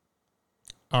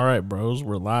All right, bros,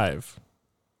 we're live.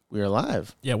 We are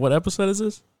live. Yeah, what episode is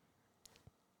this?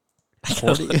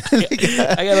 40. I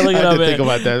gotta look it up, man. Think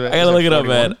about that. I gotta look it up,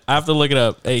 man. I have to look it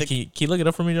up. Hey, can you look it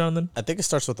up for me, Jonathan? I think it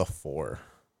starts with a 4.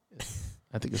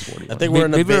 I think it's 40. I think we're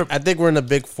in a big. I think we're in a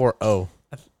big 4-0.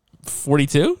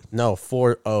 42? No,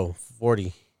 4-0.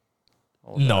 40.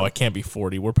 No, it can't be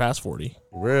 40. We're past 40.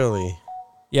 Really?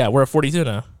 Yeah, we're at 42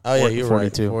 now. Oh yeah, you're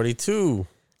 42. right. 42.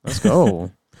 Let's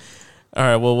go. All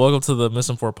right, well, welcome to the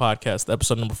Misinformed Podcast,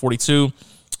 episode number 42.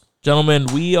 Gentlemen,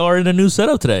 we are in a new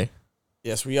setup today.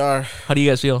 Yes, we are. How do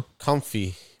you guys feel?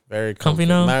 Comfy. Very Comfy comfy.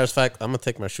 now? Matter of fact, I'm gonna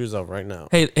take my shoes off right now.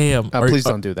 Hey, Please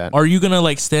don't do that. Are you gonna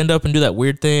like stand up and do that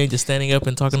weird thing, just standing up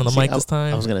and talking on the mic this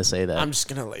time? I was gonna say that. I'm just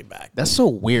gonna lay back. That's so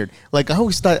weird. Like I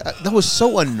always thought that was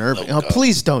so unnerving. Oh,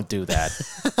 please don't do that.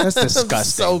 That's disgusting. I'm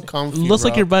so comfy. Looks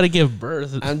like bro. you're about to give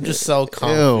birth. I'm just so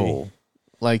comfy. Ew.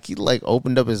 Like he like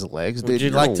opened up his legs. Would Dude, you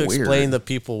you're like to weird. explain to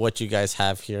people what you guys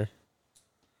have here?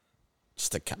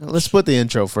 Just a couch. Let's put the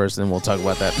intro first, and then we'll talk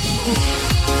about that.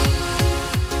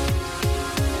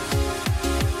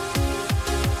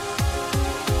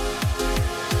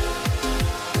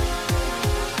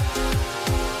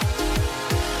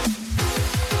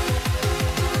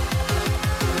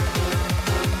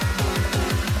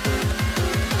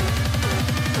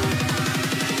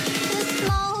 The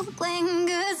smoke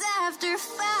lingers after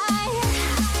fire.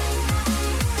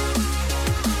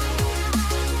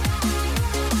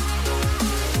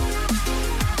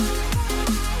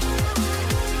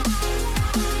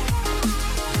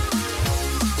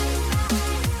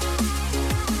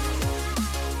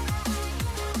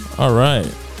 All right.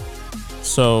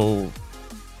 So,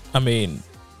 I mean,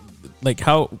 like,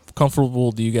 how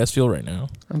comfortable do you guys feel right now?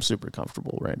 I'm super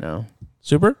comfortable right now.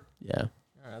 Super? Yeah.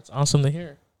 That's awesome to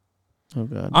hear. Oh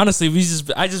god. Honestly,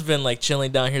 I just been like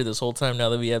chilling down here this whole time now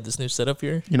that we have this new setup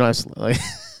here. You know, like,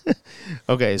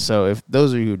 okay. So, if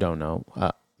those of you who don't know,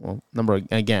 welcome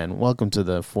to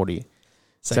the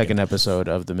 42nd episode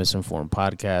of the Misinformed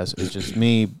Podcast. It's just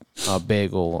me,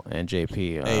 Bagel, and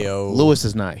JP. Ayo. Lewis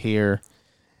is not here.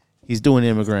 He's doing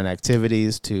immigrant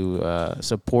activities to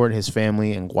support his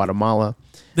family in Guatemala.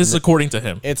 This is according to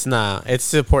him. It's not. It's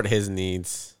support his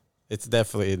needs. It's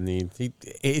definitely a need.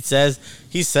 He says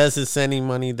he's sending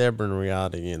money there, but in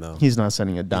reality, you know, He's not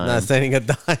sending a dime. not sending a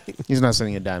dime. He's not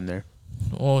sending a dime there.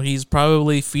 Well, he's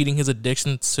probably feeding his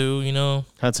addiction to, you know,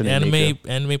 That's an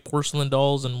anime porcelain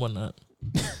dolls and whatnot.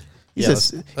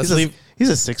 He's Let's leave. He's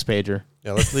a 6-pager.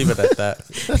 Yeah, let's leave it at that.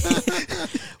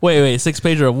 Wait,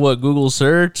 6-pager of what? Google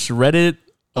search, Reddit,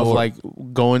 Of or- like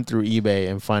going through eBay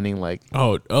and finding like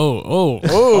oh, Oh,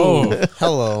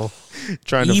 hello.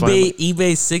 trying to find.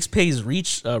 eBay 6-page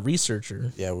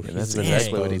researcher. Yeah, That's Dang.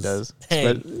 exactly what he does.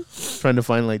 Dang. Trying to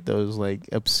find like those like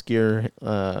obscure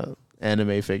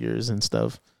anime figures and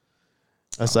stuff.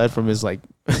 Aside from his like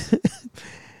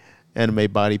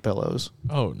anime body pillows.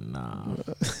 Oh nah.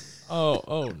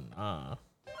 oh nah.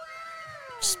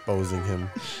 Exposing him.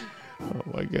 Oh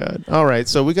my god! All right,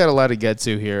 so we got a lot to get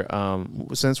to here.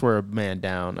 Since we're a man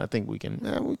down, I think we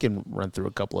can run through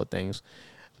a couple of things.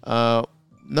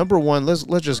 Number one, let's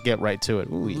just get right to it.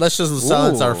 Ooh, Let's just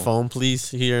silence our Ooh. phone, please.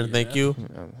 Here, and thank you.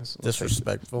 let's take-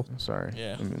 Disrespectful. Sorry.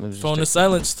 Yeah. Let me just Phone take- is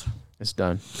silenced. It's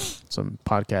done. Some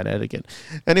podcast etiquette.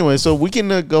 Anyway, so we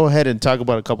can go ahead and talk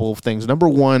about a couple of things. Number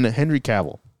one, Henry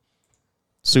Cavill,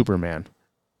 Superman.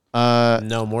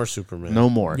 No more Superman. No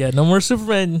more. Yeah, no more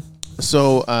Superman.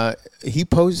 So he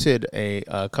posted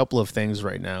a couple of things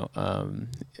right now.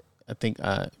 I think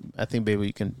baby,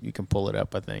 you can pull it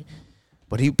up. I think,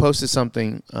 but he posted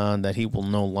something that he will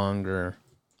no longer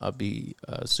be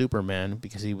Superman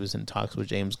because he was in talks with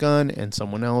James Gunn and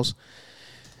someone else,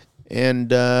 and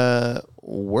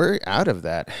we're out of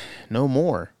that. No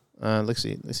more. Let's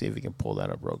see if we can pull that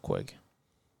up real quick.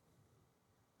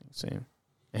 Let's see.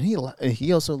 And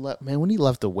he also left. Man, when he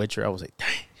left The Witcher, I was like, dang.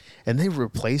 And they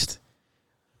replaced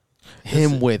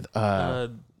him with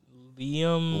Liam.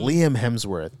 Liam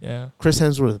Hemsworth. Yeah. Chris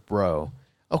Hemsworth, bro.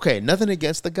 Okay, nothing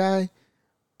against the guy,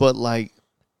 but like,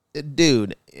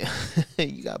 dude,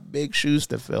 you got big shoes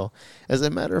to fill. As a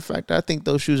matter of fact, I think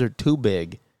those shoes are too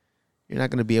big. You're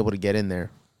not going to be able to get in there.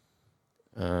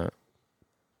 Where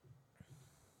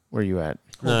are you at?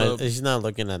 No, he's not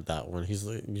looking at that one.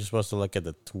 You're supposed to look at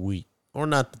the tweet, or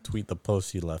not the tweet, the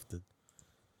post he left it.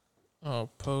 Oh,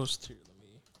 post here.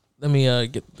 Let me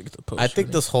get the post. I think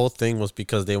ready. this whole thing was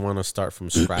because they want to start from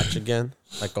scratch again,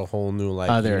 like a whole new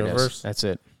There universe. it is. That's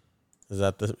it. Is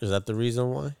that the reason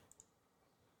why?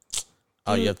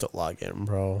 Oh, you have to log in,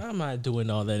 bro. I'm not doing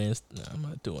all that. I'm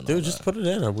not doing all Dude, that. just put it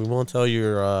in. We won't tell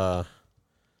your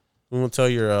We won't tell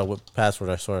your what password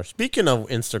I saw. Speaking of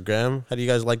Instagram, how do you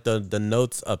guys like the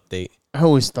notes update? I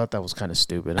always thought that was kind of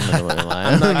stupid. I'm not gonna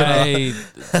lie.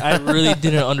 I really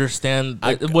didn't understand.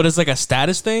 What is like a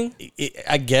status thing?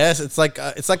 I guess it's like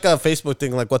a Facebook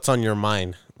thing, like what's on your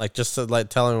mind, like just to like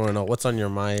tell everyone know what's on your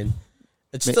mind.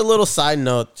 It's just a little side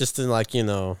note, just to like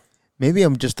Maybe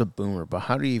I'm just a boomer, but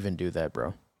how do you even do that,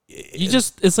 bro?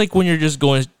 It's like when you're just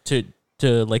going to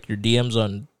like your DMs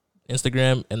on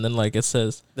Instagram, and then like it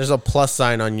says there's a plus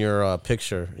sign on your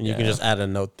picture, and you can just add a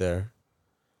note there.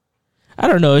 I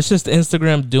don't know. It's just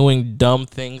Instagram doing dumb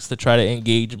things to try to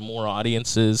engage more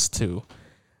audiences to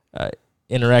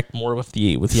interact more with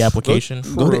the application.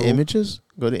 Go to images.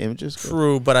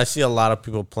 True, but I see a lot of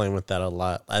people playing with that a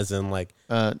lot. As in, like,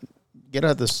 get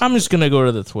out this. I'm just gonna go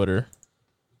to the Twitter.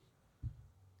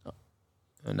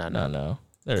 No.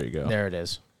 There you go. There it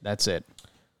is. That's it.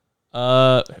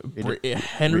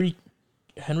 Henry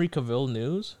Cavill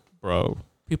news, bro.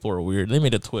 People are weird. They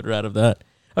made a Twitter out of that.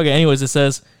 Okay. Anyways, it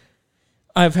says.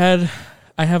 I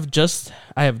have just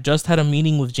had a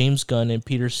meeting with James Gunn and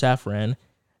Peter Safran,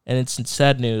 and it's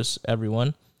sad news,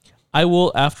 everyone. I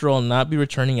will, after all, not be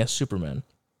returning as Superman.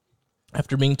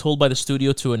 After being told by the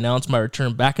studio to announce my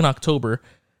return back in October,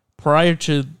 prior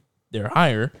to their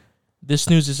hire, this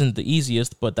news isn't the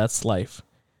easiest, but that's life.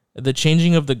 The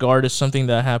changing of the guard is something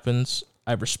that happens.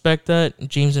 I respect that.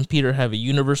 James and Peter have a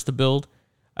universe to build.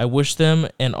 I wish them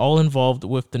and all involved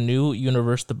with the new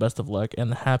universe the best of luck and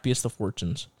the happiest of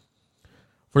fortunes.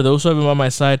 For those who have been by my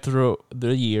side through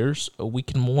the years, we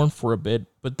can mourn for a bit,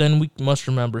 but then we must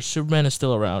remember Superman is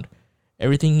still around.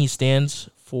 Everything he stands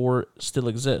for still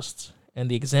exists, and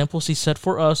the examples he set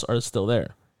for us are still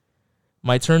there.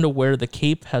 My turn to wear the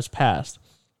cape has passed,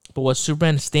 but what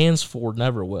Superman stands for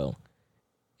never will.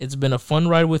 It's been a fun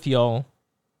ride with y'all,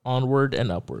 onward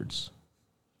and upwards.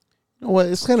 You know what?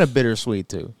 It's kind of bittersweet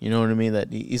too. You know what I mean?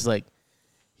 That he's like,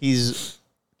 he's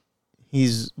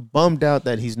bummed out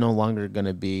that he's no longer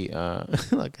gonna be.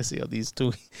 Like I see all these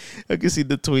tweets. I can see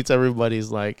the tweets. Everybody's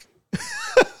like,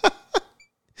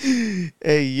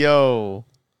 "Hey, yo,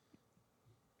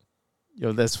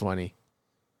 that's funny."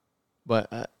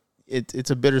 But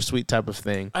it's a bittersweet type of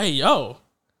thing. Hey, yo.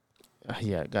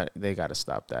 Yeah, they got to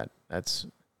stop that. That's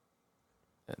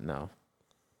no.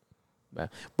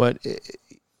 But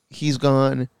he's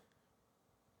gone.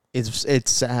 It's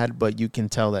sad, but you can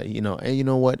tell that, and you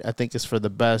know what? I think it's for the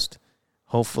best.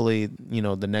 Hopefully,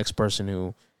 the next person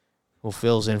who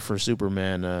fills in for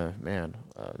Superman,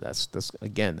 that's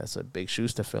a big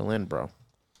shoes to fill in, bro.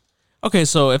 Okay,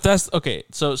 so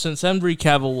since Henry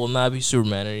Cavill will not be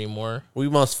Superman anymore, we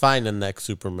must find the next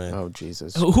Superman. Oh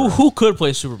Jesus! Who could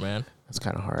play Superman? That's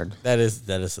kind of hard. That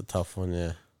is a tough one,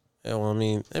 yeah. Yeah, well, I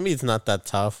mean, it's not that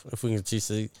tough if we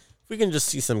can just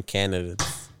see some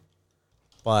candidates.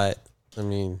 But I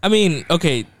mean,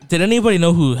 okay. Did anybody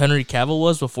know who Henry Cavill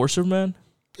was before Superman?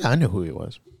 Yeah, I knew who he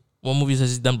was. What movies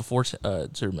has he done before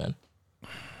Superman?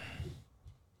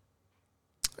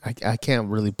 I can't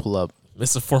really pull up.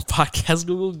 Mr. For Podcast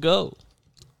Google Go.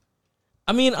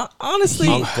 I mean, honestly,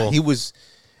 he was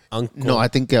Uncle. No, I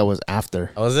think that was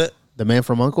after. Oh, was it The Man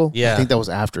from U.N.C.L.E.? Yeah, I think that was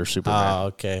after Superman. Oh,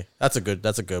 okay. That's a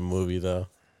good movie though.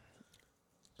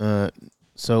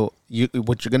 So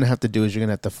what you're gonna have to do is you're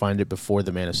gonna have to find it before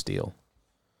The Man of Steel.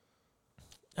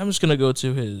 I'm just gonna go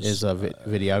to his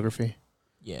videography.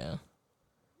 Yeah,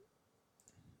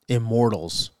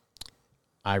 Immortals.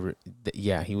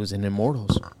 He was in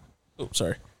Immortals. Oh,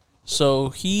 sorry. So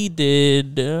he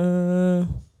did.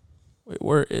 Wait,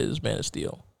 where is Man of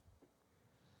Steel?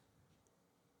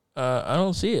 I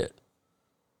don't see it.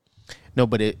 No,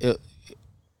 but it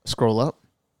scroll up.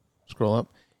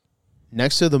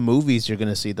 Next to the movies, you're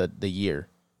gonna see the year.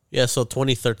 Yeah, so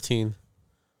 2013.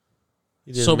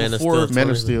 He did So Man before of Man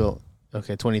of Steel.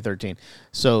 Okay, 2013.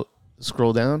 So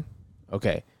scroll down.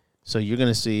 Okay, so you're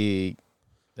gonna see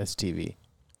that's TV.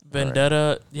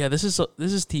 Vendetta. Right. Yeah, this is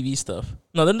TV stuff.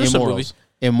 No, then there's some movies.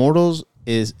 Immortals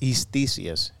he's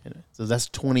Theseus. So that's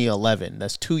 2011.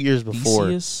 That's 2 years before.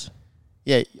 Theseus?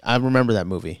 Yeah, I remember that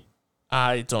movie.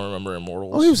 I don't remember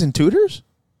Immortals. Oh, he was in Tudors?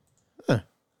 Huh.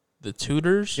 The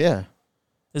Tudors? Yeah.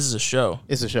 This is a show.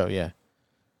 It's a show, yeah.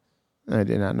 I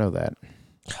did not know that.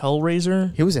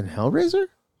 Hellraiser? He was in Hellraiser?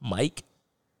 Mike?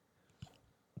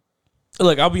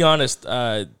 Look, I'll be honest.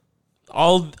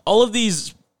 All of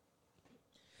these...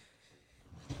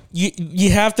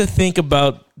 You have to think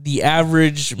about the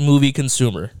average movie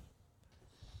consumer.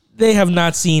 They have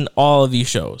not seen all of these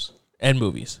shows and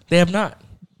movies. They have not.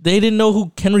 They didn't know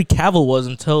who Henry Cavill was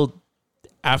until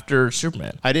after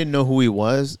Superman. I didn't know who he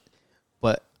was,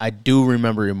 but I do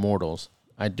remember Immortals.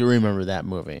 I do remember that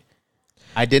movie.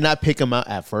 I did not pick him out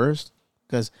at first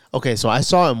because so I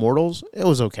saw Immortals. It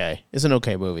was okay. It's an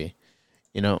okay movie,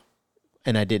 and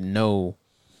I didn't know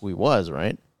who he was,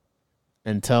 right?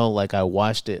 Until like I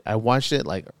watched it. I watched it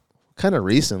like kind of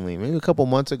recently, maybe a couple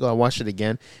months ago. I watched it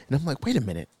again, and I'm like, wait a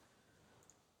minute,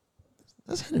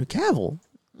 that's Henry Cavill.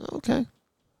 Okay.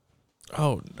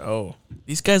 Oh no,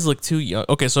 these guys look too young.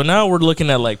 Okay, so now we're looking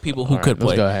at like people who could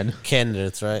play. Go ahead.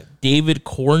 Candidates, right? David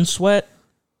Cornsweet.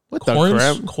 What the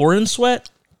crap? Cornsweet?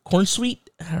 Cornsweet?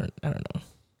 I don't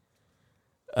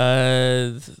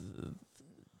know.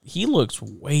 He looks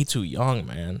way too young,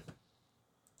 man.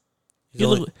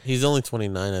 He's only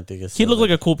 29, I think. He looked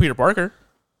like a cool Peter Parker.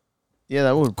 Yeah,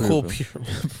 that would be cool. He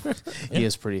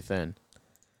is pretty thin.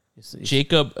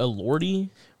 Jacob Elordi.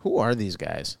 Who are these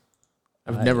guys?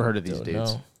 I've never heard of these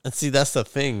dudes. Know. And see, that's the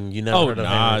thing. You never heard of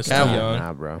Henry it's too Cavill. young.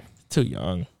 Nah, bro. Too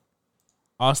young.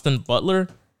 Austin Butler,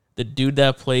 the dude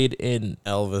that played in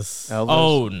Elvis.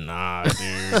 Oh nah,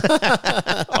 dude.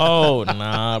 Oh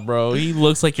nah, bro. He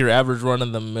looks like your average run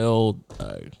of the mill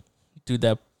dude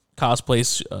that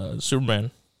cosplays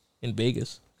Superman in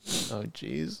Vegas. Oh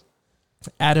jeez.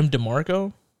 Adam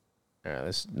DeMarco. Yeah,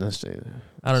 let's say that.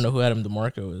 I don't know who Adam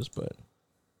DeMarco is, but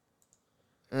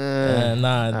I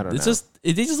don't it's know. just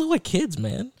they just look like kids,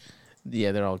 man.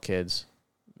 Yeah, they're all kids.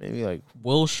 Maybe like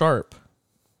Will Sharp.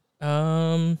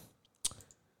 No.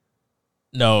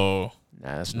 nah,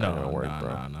 that's not gonna work,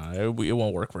 bro. It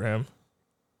won't work for him.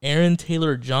 Aaron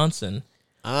Taylor Johnson.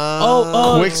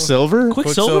 Quicksilver?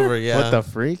 Quicksilver? Yeah. What the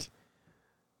freak?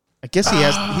 I guess he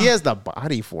has the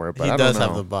body for it, but He I don't does know.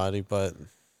 have the body, but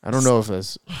I don't know if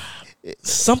it's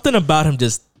Something about him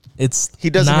just he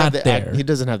doesn't not have the there. he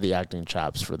doesn't have the acting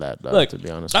chops for that. Look, to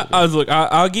be honest, with you.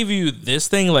 I'll give you this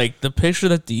thing. Like the picture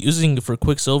that they're using for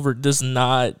Quicksilver does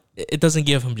not. It doesn't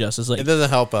give him justice. Like it doesn't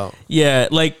help out. yeah,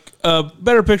 like a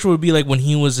better picture would be like when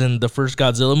he was in the first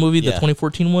Godzilla movie, the Yeah.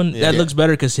 2014 one. Yeah. That looks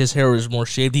better because his hair was more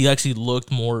shaved. He actually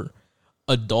looked more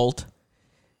adult.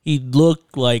 He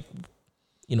looked like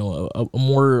a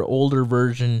more older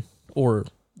version. Or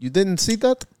You didn't see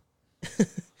that?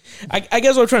 I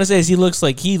guess what I'm trying to say is he looks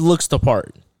the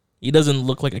part. He doesn't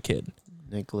look like a kid.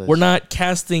 Nicholas. We're not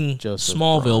casting Joseph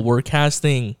Smallville. Braun. We're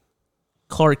casting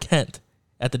Clark Kent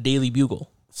at the Daily Bugle.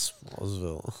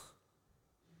 Smallsville.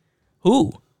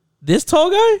 Who? This tall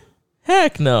guy?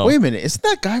 Heck no. Wait a minute. Isn't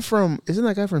that guy from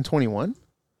 21?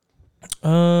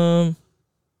 Oh,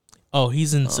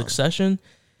 he's in Succession.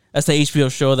 That's the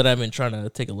HBO show that I've been trying to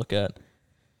take a look at.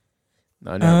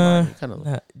 No, never mind. Kind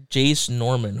of. Jace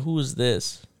Norman. Who is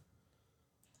this?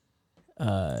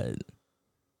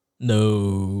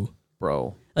 No.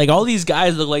 Bro. Like all these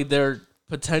guys look like they're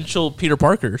potential Peter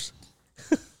Parkers.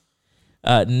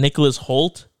 Nicholas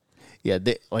Holt. Yeah,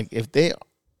 if they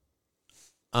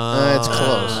it's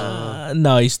close.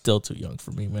 No, he's still too young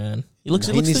for me, man. He looks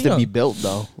He needs too to be young. built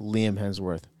though. Liam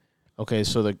Hemsworth. Okay,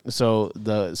 so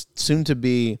the soon to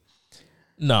be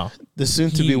No.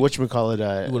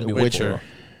 whatchamacallit, wouldn't be Witcher. Witcher.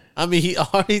 I mean, he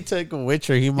already took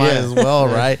Witcher. He might as well,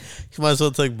 right? He might as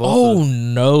well take both. Oh of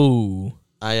them. no.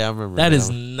 I remember. That now. is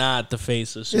not the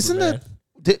face of Superman. Isn't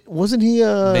that wasn't he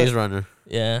Maze Runner?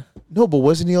 Yeah. No, but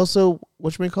wasn't he also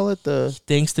the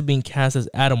Thanks to being cast as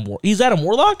He's Adam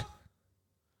Warlock?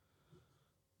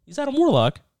 He's Adam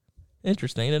Warlock.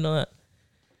 Interesting. I didn't know that.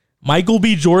 Michael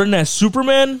B. Jordan as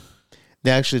Superman?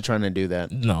 They're actually trying to do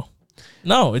that. No.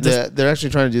 No. They're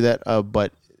actually trying to do that,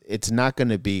 but it's not going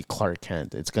to be Clark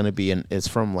Kent. It's going to be it's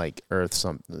from like Earth,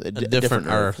 a different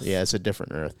Earth. Yeah, it's a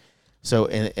different Earth. So,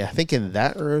 I think in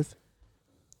that Earth,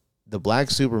 the Black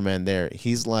Superman there,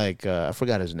 he's like I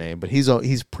forgot his name, but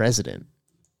he's president.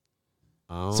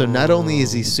 Oh. So not only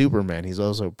is he Superman, he's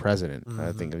also president.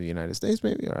 I think of the United States,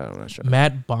 maybe, or I'm not sure.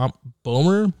 Matt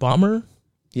Bomer?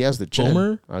 He has the chin.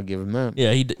 Bomer? I'll give him that.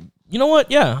 Yeah, you know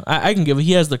what? Yeah, I can give it.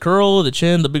 He has the curl, the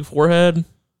chin, the big forehead.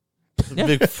 Yeah.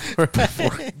 Big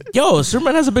forehead. Yo,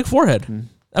 Superman has a big forehead.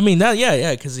 I mean,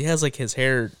 because he has like his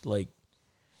hair like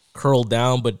curled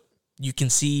down, but you can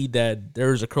see that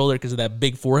there's a curl there because of that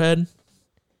big forehead.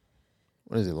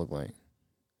 What does he look like?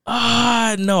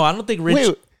 No, I don't think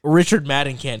Richard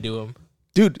Madden can't do him.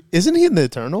 Dude, isn't he in the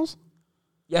Eternals?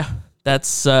 Yeah,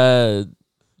 that's man,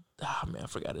 I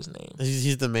forgot his name.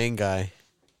 He's the main guy,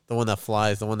 the one that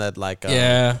flies, the one that like.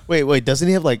 Yeah, Wait, doesn't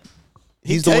he have like?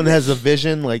 He's the one that has the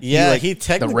vision, like he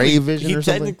technically the ray vision he or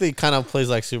something. technically kind of plays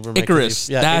like Superman. Icarus.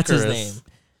 That's Icarus. his name.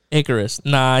 Icarus.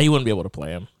 Nah, he wouldn't be able to play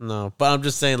him. No, but I'm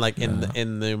just saying, like in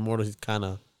the Immortal, he's kind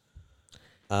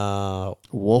of.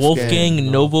 Wolfgang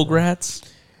Novogratz.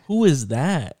 Who is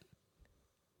that?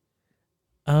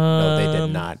 No, they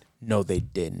did not. No, they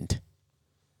didn't.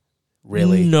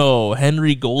 Really? No,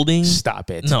 Henry Golding. Stop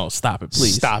it. No, stop it,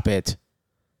 please. Stop it.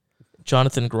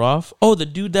 Jonathan Groff. Oh, the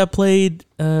dude that played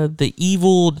the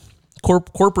evil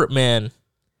corporate man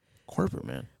Corporate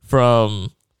man.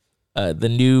 from the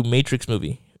new Matrix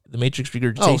movie, The Matrix Oh,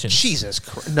 Regurgitation. Jesus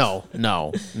Christ. No.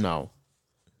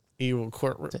 Evil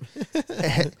corporate.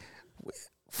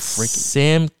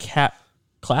 Sam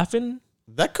Claflin?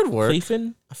 That could work.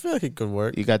 Claflin? I feel like it could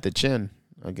work. You got the chin.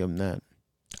 I'll give him that.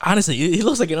 Honestly, he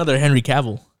looks like another Henry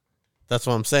Cavill. That's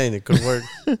what I'm saying. It could work.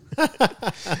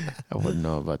 I wouldn't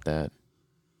know about that.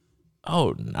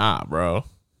 Oh, nah, bro.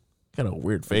 Got a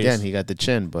weird face. Again, he got the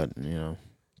chin, but,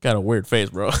 Got a weird face,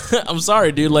 bro. I'm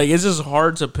sorry, dude. Like, it's just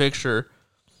hard to picture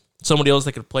somebody else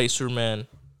that could play Superman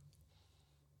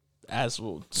as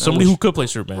somebody who could play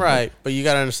Superman. Right. But you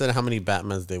got to understand how many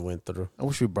Batmans they went through. I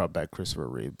wish we brought back Christopher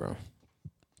Reeve, bro.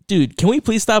 Dude, can we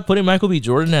please stop putting Michael B.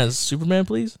 Jordan as Superman,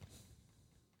 please?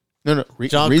 No.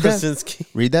 John read Krasinski. that.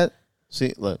 Read that.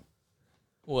 See, look.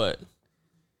 What?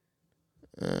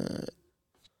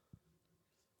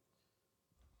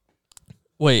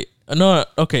 Wait, no,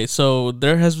 okay, so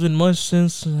there has been much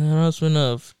since the announcement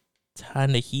of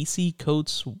Ta-Nehisi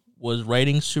Coates was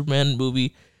writing Superman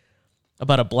movie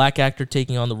about a black actor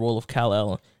taking on the role of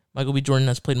Kal-El. Michael B. Jordan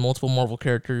has played multiple Marvel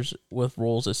characters with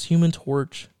roles as Human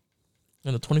Torch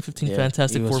in the 2015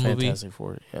 Fantastic Four movie, Fantastic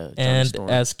Four. Yeah, and Storm.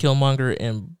 as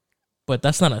Killmonger, but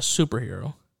that's not a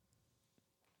superhero.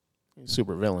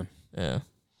 Super villain. Yeah.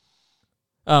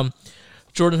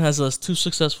 Jordan has us 2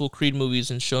 successful Creed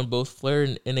movies and shown both flair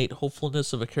and innate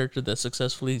hopefulness of a character that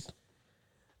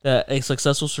a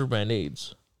successful Superman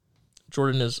needs.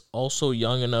 Jordan is also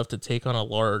young enough to take on a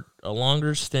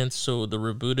longer stint, so the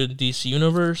rebooted DC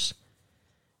universe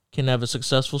can have a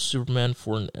successful Superman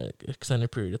for an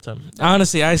extended period of time.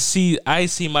 Honestly, I see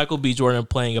Michael B. Jordan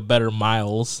playing a better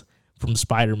Miles from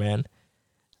Spider-Man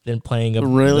than playing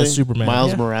a Superman.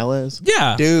 Miles Morales?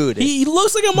 Yeah. Dude. He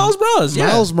looks like a Miles Morales. Yeah.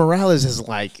 Miles Morales is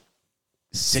like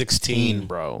 16,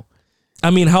 bro.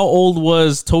 I mean, how old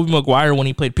was Tobey Maguire when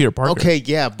he played Peter Parker? Okay,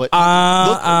 yeah, but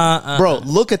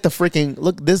look at the freaking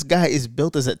look. This guy is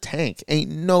built as a tank.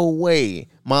 Ain't no way.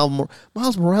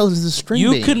 Miles Morales is a string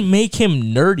You bean. could make him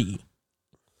nerdy.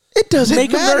 It doesn't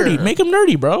Make matter. him nerdy. Make him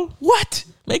nerdy, bro. What?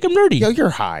 Make him nerdy. Yo, you're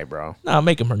high, bro. Nah,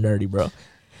 make him nerdy, bro.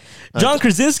 John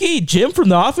Krasinski, Jim from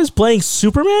The Office, playing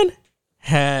Superman?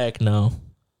 Heck no.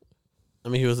 I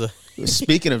mean, he was a.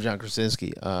 Speaking of John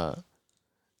Krasinski,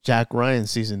 Jack Ryan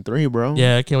season 3, bro.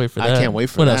 Yeah, I can't wait for that. I can't wait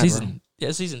for Well, that. no, Season.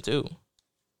 season 2.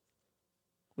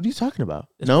 What are you talking about?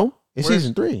 No, it's where's-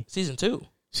 season 3. Season 2.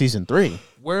 Season 3.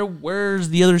 Where's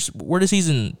the other? Where does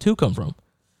season 2 come from?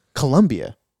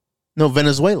 Colombia. No,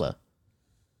 Venezuela.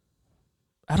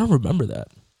 I don't remember that.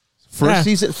 First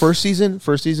season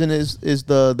is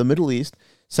the Middle East.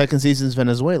 Second season is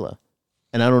Venezuela,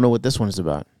 and I don't know what this one is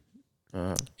about.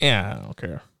 Yeah, I don't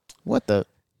care. What the?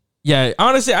 Yeah,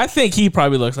 honestly, I think he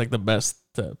probably looks like the best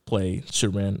to play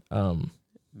Superman.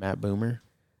 Matt Bomer.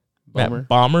 Matt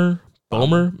Bomer.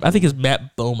 I think it's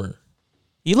Matt Bomer.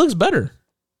 He looks better.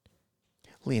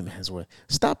 Liam Hemsworth.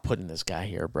 Stop putting this guy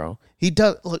here, bro. He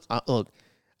does look. Look,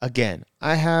 again.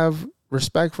 I have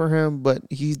respect for him, but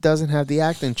he doesn't have the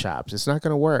acting chops. It's not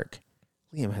going to work.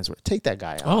 Liam Hemsworth, take that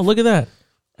guy out. Oh, look at that.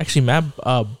 Actually, Matt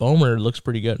Bomer looks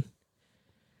pretty good.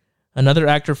 Another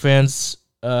actor fans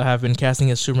have been casting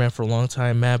as Superman for a long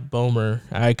time, Matt Bomer.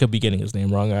 I could be getting his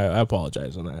name wrong. I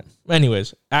apologize on that.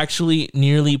 Anyways, actually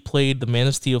nearly played the Man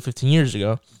of Steel 15 years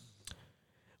ago.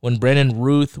 When Brandon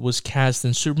Routh was cast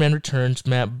in Superman Returns,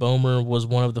 Matt Bomer was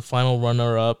one of the final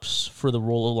runner-ups for the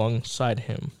role alongside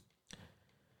him.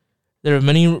 There are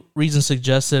many reasons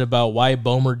suggested about why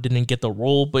Bomer didn't get the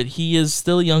role, but he is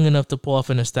still young enough to pull off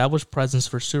an established presence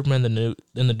for Superman in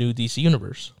the new DC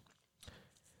universe.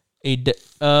 He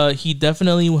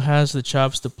definitely has the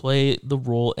chops to play the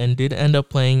role and did end up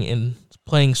playing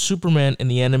Superman in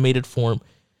the animated form,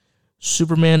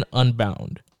 Superman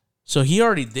Unbound. So he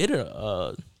already did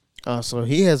so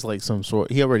he has like some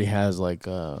sort. He already has like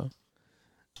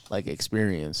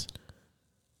experience.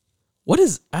 What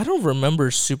is? I don't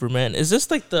remember Superman. Is this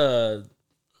like the?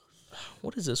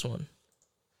 What is this one?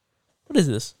 What is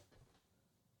this?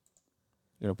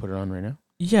 You gonna put it on right now?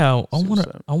 Yeah,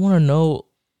 I wanna know.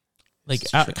 Like,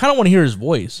 I kind of want to hear his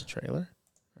voice. Trailer.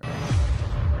 All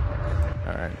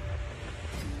right.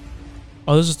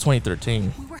 Oh, this is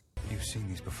 2013. You've seen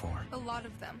these before. A lot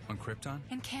of them. On Krypton?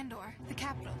 And Kandor, the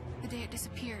capital, the day it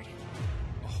disappeared.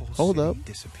 A whole Hold city up.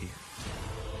 disappeared.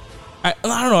 I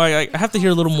don't know. I have to hear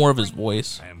a little more of his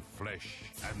voice. I am flesh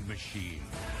and machine.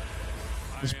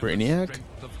 This I am the Brainiac?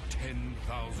 strength of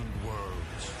 10,000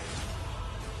 worlds.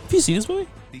 Have you seen this movie?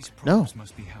 These No. probes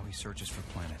must be how he searches for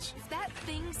planets. If that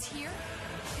thing's here,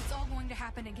 it's all going to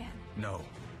happen again. No,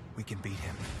 we can beat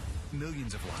him.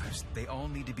 Millions of lives. They all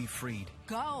need to be freed.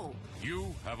 Go.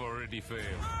 You have already failed.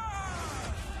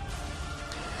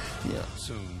 Yeah.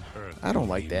 Soon, Earth I don't will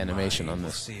like be the animation mine. on We'll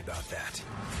this. see about that.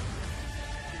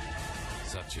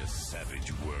 Such a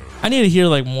savage world. I need to hear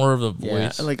like more of the Yeah,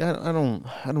 voice. like I don't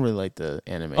really like the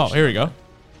animation. Oh, here we go.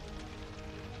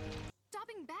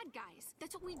 Stopping bad guys.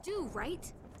 That's what we do,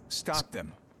 right? Stop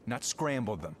them, not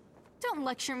scramble them. Don't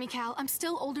lecture me, Cal. I'm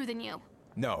still older than you.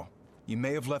 No, you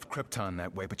may have left Krypton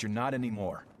that way, but you're not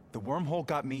anymore. The wormhole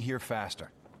got me here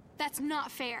faster. That's not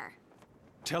fair.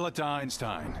 Tell it to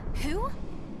Einstein. Who?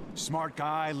 Smart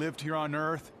guy, lived here on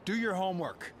Earth. Do your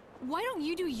homework. Why don't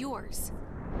you do yours?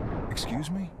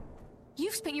 Excuse me?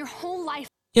 You've spent your whole life.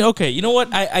 You know, okay, you know what?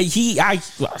 He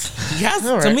has All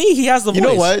to right. me. He has the voice. You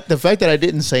know what? The fact that I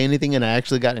didn't say anything and I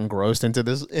actually got engrossed into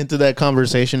that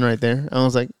conversation right there, I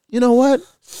was like, you know what?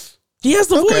 He has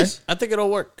the Okay. voice. I think it'll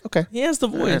work. Okay. He has the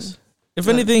voice. If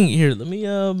anything, here, let me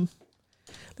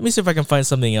see if I can find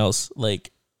something else.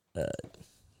 Like,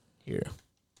 here,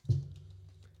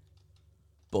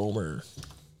 Bomer.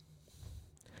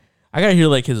 I gotta hear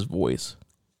like his voice.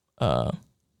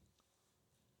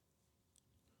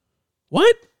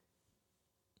 What?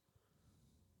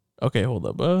 Okay, hold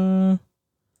up.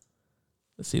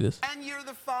 Let's see this. And you're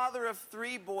the father of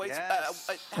 3 boys. Yes.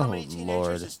 How Oh, many teenagers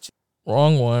Lord. is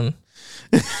Wrong one.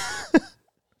 Here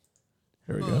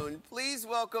we go. Moon? Please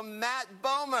welcome Matt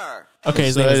Bomer. Okay,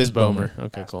 his So name that is is Bomer.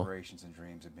 Okay, cool. Aspirations and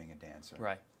dreams of being a dancer.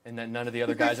 Right. And then none of the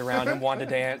other guys around him wanted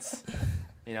to dance.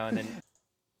 You know, and then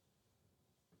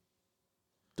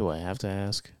Do I have to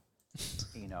ask?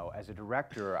 You know, as a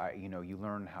director, you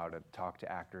learn how to talk to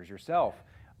actors yourself,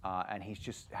 and he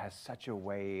just has such a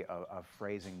way of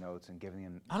phrasing notes and giving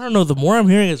them. I don't know. The more I'm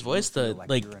hearing his voice, the Like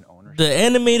like you're in ownership. the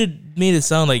animated made it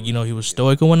sound like, you know, he was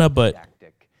stoic and whatnot. But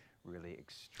Didactic, really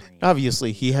extreme.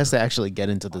 Obviously, he has to actually get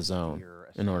into the zone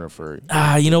in order for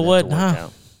you know that what? to work Nah,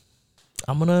 out.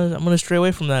 I'm gonna stray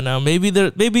away from that now. Maybe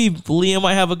Liam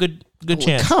might have a good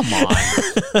chance. Come on,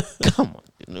 come on.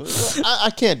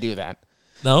 I can't do that.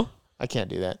 No, I can't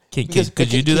do that.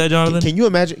 Could you do that, Jonathan? Can you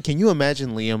imagine? Can you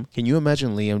imagine Liam? Can you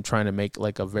imagine Liam trying to make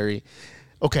like a very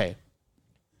okay?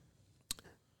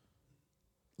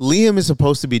 Liam is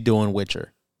supposed to be doing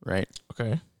Witcher, right?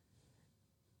 Okay.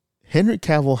 Henry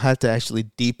Cavill had to actually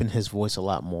deepen his voice a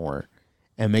lot more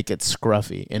and make it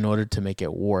scruffy in order to make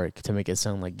it work, to make it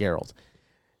sound like Geralt.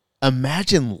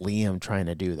 Imagine Liam trying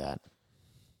to do that.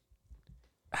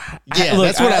 Yeah, Look,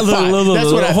 that's what I thought. look,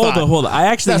 That's what I hold thought. on, hold on. I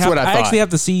actually That's have, what I I actually thought. have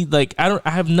to see. Like, I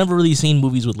have never really seen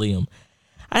movies with Liam.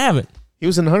 I haven't. He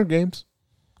was in the Hunger Games.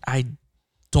 I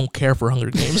don't care for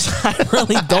Hunger Games. I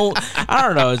really don't. I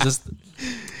don't know. It's just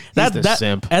the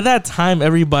simp. At that time,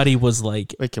 everybody was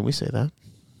like, Wait, can we say that?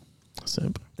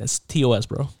 Simp. "That's TOS,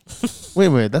 bro."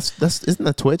 Wait. That's isn't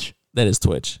that Twitch? That is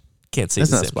Twitch. Can't say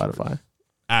That's the not same. Spotify.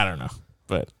 I don't know,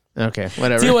 but Okay,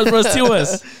 whatever. TOS, bro. It's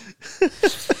TOS.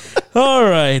 All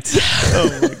right.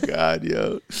 Oh my god,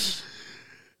 yo.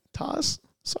 Toss.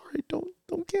 Sorry,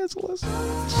 don't cancel us.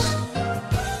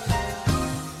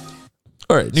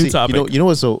 All right. New topic. You know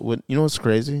what's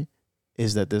crazy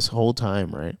is that this whole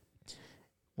time, right?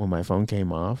 When my phone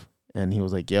came off and he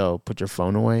was like, "Yo, put your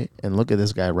phone away," and look at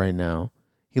this guy right now.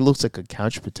 He looks like a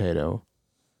couch potato,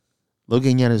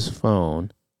 looking at his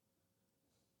phone,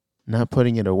 not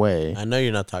putting it away. I know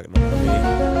you're not talking about me.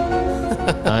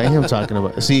 I am talking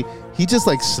about. See, he just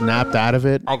like snapped out of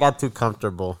it. I got too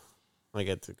comfortable.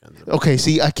 Okay,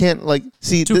 see, I can't like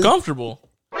see Too comfortable.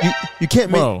 You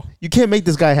can't Bro. make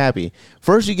this guy happy.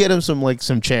 First, you get him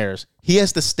some chairs. He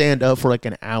has to stand up for like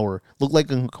an hour, look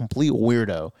like a complete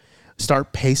weirdo,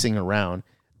 start pacing around.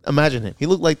 Imagine him. He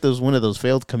looked like one of those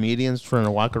failed comedians trying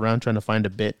to walk around trying to find a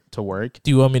bit to work.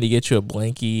 Do you want me to get you a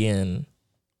blankie and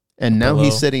now pillow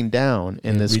he's sitting down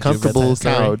in and this read your comfortable bedtime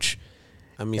story? couch.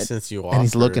 I mean, since you offered, And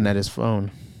he's looking at his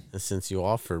phone. And since you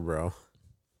offered, bro.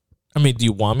 I mean, do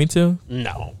you want me to?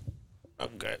 No,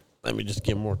 I'm good. Let me just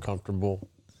get more comfortable.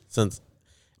 Since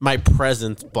my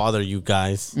presence bother you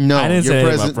guys. No, I didn't your say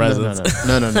anything about presence.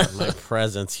 No. My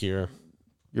presence here.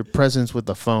 Your presence with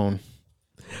the phone.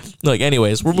 Look,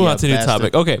 anyways, we're moving Yeah, on to a new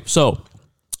bastard. topic. Okay, so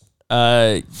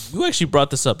you actually brought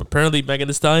this up. Apparently, Megan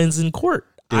Thee Stallion's in court.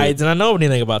 Dude. I did not know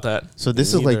anything about that. So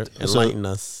this is like enlighten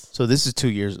us. So this is 2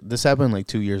 years. This happened like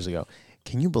 2 years ago.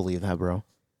 Can you believe that, bro?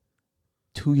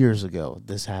 2 years ago,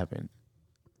 this happened.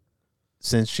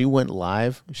 Since she went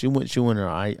live, she went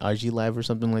her IG live or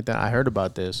something like that. I heard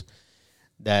about this,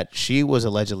 that she was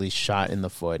allegedly shot in the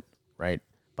foot, right,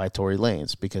 by Tory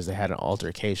Lanez because they had an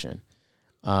altercation.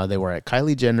 They were at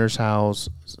Kylie Jenner's house.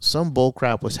 Some bull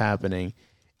crap was happening,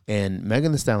 and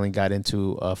Megan Thee Stallion got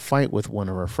into a fight with one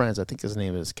of her friends. I think his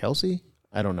name is Kelsey.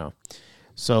 I don't know.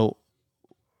 So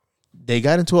they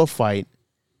got into a fight.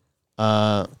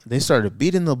 They started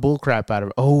beating the bull crap out of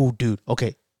her. Oh, dude.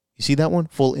 Okay. You see that one?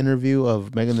 Full interview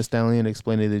of Megan Thee Stallion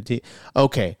explaining the tea.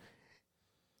 Okay.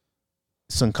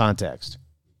 Some context.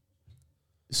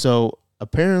 So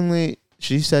apparently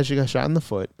she said she got shot in the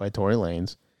foot by Tory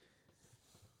Lanez.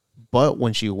 But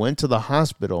when she went to the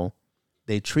hospital,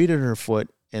 they treated her foot,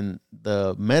 and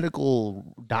the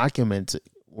medical documents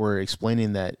were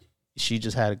explaining that she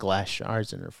just had glass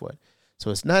shards in her foot.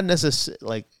 So it's not necessarily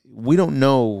like we don't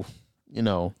know,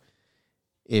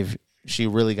 if she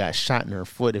really got shot in her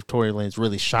foot, if Tory Lanez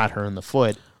really shot her in the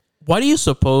foot. Why do you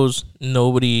suppose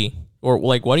nobody, or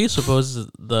like, why do you suppose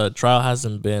the trial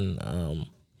hasn't been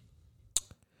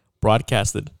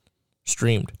broadcasted,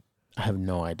 streamed? I have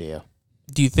no idea.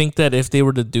 Do you think that if they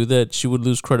were to do that, she would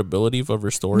lose credibility of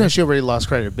her story? No, she already lost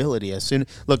credibility. As soon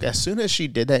as she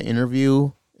did that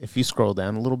interview, if you scroll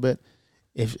down a little bit,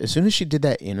 as soon as she did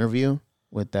that interview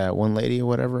with that one lady or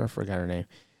whatever, I forgot her name.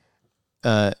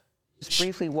 Just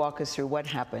briefly walk us through what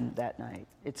happened that night.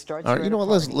 It starts. All right, you know what?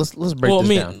 Let's break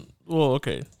this down. Well,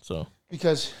 okay, so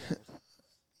because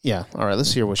yeah, all right.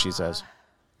 Let's hear what she says.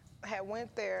 I had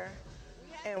went there,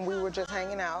 and we were just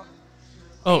hanging out.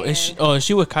 Oh, is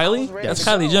she with Kylie? That's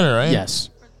Kylie Jenner, right? Yes.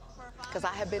 Because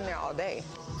I had been there all day.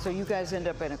 So you guys end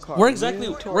up in a car. Where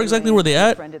exactly were they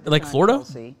at? Like Florida?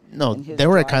 No, they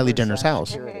were at Kylie Jenner's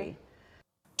house.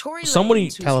 Tory Somebody,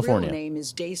 Lanez, whose California. real name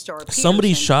is Daystar Peterson,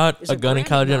 somebody shot is a gun in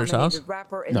Kylie Jenner's house? Grammy-nominated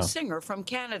rapper and No. singer from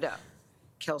Canada.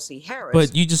 Kelsey Harris.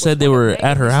 But you just was said they one of were Megan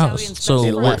at her Thee house, Stallion's so best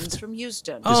They friends left. from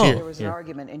Houston. Oh. There was an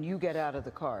argument, and you get out of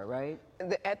the car, right?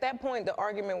 At that point, the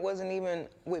argument wasn't even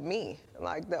with me.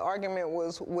 Like, the argument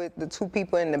was with the two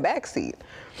people in the back seat.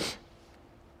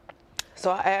 So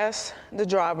I asked the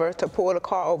driver to pull the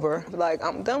car over, like,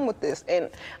 I'm done with this. And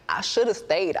I should have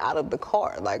stayed out of the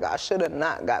car. Like, I should have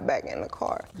not got back in the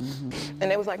car.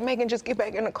 And they was like, Megan, just get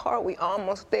back in the car. We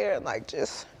almost there. Like,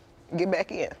 just get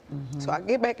back in. So I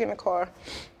get back in the car.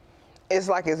 It's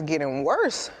like it's getting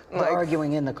worse. The Like,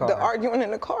 arguing in the car. The arguing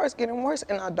in the car is getting worse,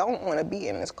 and I don't want to be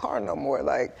in this car no more.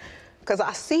 Like, because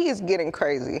I see it's getting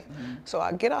crazy. So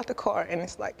I get out the car, and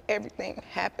it's like everything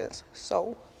happens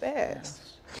so fast.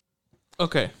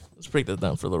 Okay, let's break that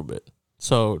down for a little bit.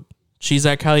 So she's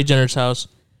at Kylie Jenner's house.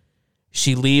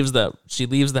 She leaves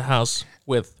the house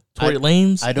with Tory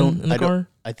Lanez in the car.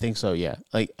 I think so. Yeah.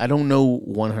 Like, I don't know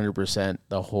 100%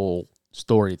 the whole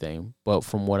story thing, but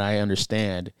from what I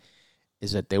understand,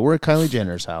 is that they were at Kylie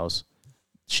Jenner's house.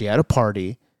 She had a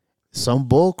party. Some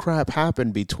bull crap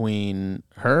happened between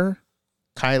her,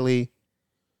 Kylie,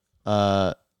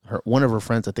 one of her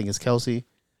friends, I think is Kelsey,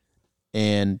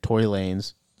 and Tory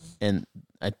Lanez. And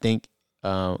I think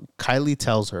Kylie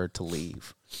tells her to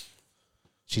leave.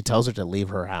 She tells her to leave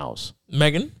her house.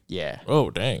 Megan? Yeah.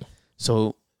 Oh, dang.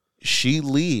 So she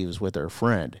leaves with her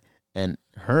friend, and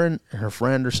her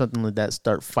friend or something like that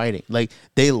start fighting. Like,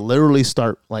 they literally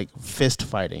start like fist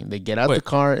fighting. They get out the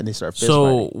car and they start fist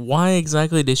fighting. So why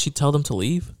exactly did she tell them to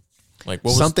leave? Like,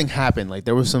 what something happened. Like,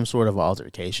 there was some sort of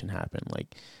altercation happened.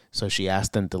 Like, so she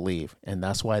asked them to leave, and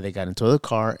that's why they got into the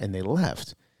car and they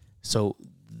left. So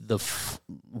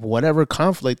whatever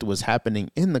conflict was happening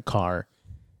in the car,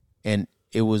 and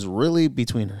it was really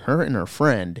between her and her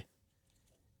friend.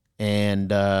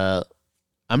 And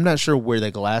I'm not sure where the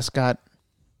glass got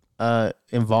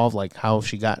involved, like how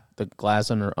she got the glass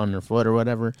on her foot or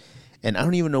whatever. And I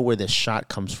don't even know where this shot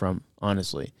comes from,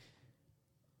 honestly.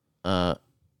 But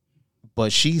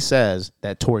she says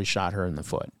that Tory shot her in the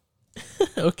foot.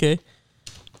 Okay.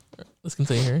 Let's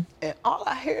continue here. And all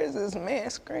I hear is this man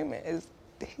screaming.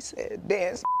 He said,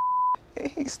 dance. And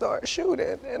he started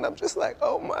shooting. And I'm just like,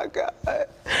 oh my God.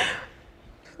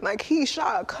 Like, he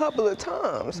shot a couple of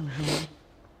times.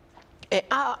 And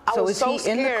I So was is so he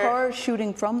scared. in the car,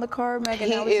 shooting from the car, Megan?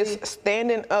 He How is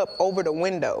standing up over the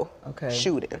window,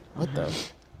 shooting. What the?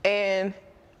 And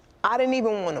I didn't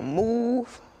even want to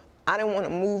move. I didn't want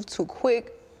to move too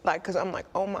quick, like, because I'm like,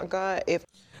 oh my God, if.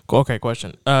 Okay,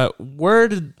 question. Where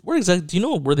exactly? Do you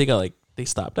know where they got they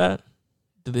stopped at?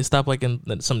 Did they stop like in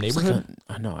some neighborhood?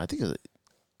 I know. I think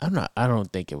I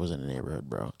don't think it was in a neighborhood,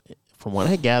 bro. From what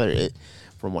I gather,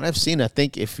 from what I've seen, I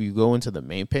think if you go into the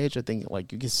main page, I think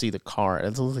like you can see the car.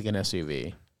 It looks like an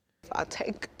SUV. If I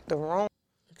take the wrong.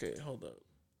 Okay, hold up.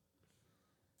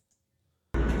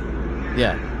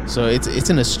 Yeah. So it's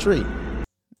in a street.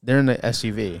 They're in the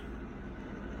SUV.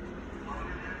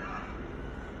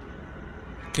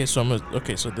 Okay, so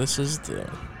so this is the.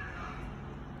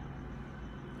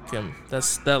 Okay,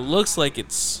 that looks like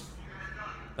it's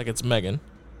Megan.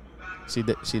 See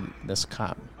that's a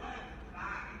cop.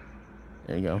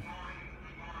 There you go.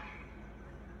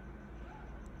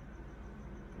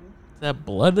 Is that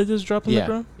blood that just dropped on the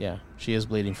ground? Yeah, she is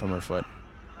bleeding from her foot.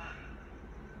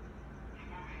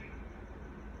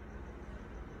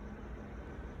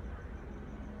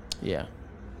 Yeah.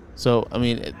 So I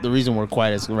mean, the reason we're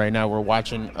quiet is right now we're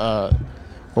watching.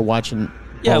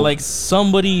 Yeah, like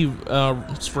somebody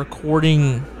is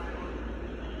recording.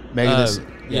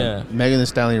 Megan Megan Thee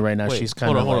Stallion right now. Wait, She's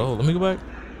kind of hold on. Let me go back.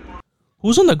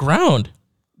 Who's on the ground?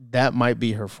 That might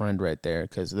be her friend right there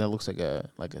because that looks like a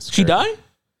skirt. She died?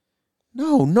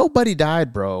 No, nobody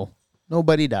died, bro.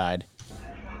 Nobody died.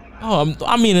 Oh,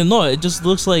 no. It just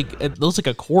looks like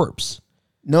a corpse.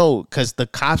 No, because the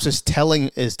cops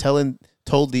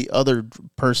told the other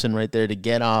person right there to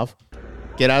get out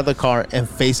of the car and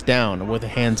face down with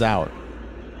hands out.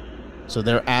 So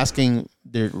they're not asking.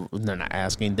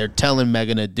 They're telling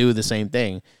Megan to do the same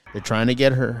thing. They're trying to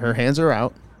get her hands are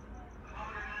out.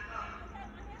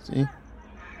 See?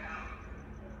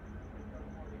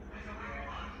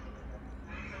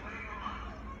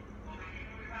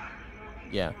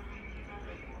 Yeah.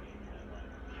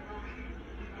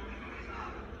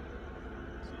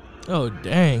 Oh,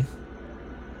 dang.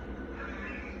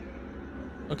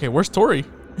 Okay, where's Tory?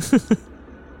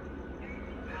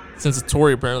 Since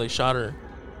Tory apparently shot her.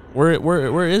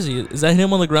 Where is he? Is that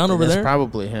him on the ground over there? That's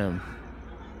probably him.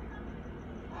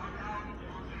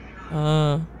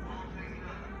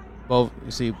 Well,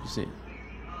 you see.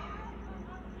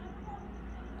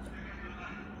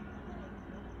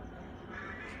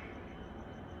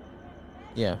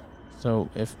 Yeah. So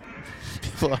if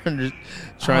people are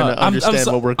trying to understand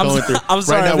what we're going through,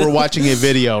 right now we're watching a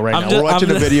video. We're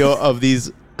watching a video of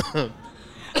these.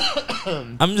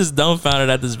 I'm just dumbfounded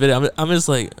at this video. I'm just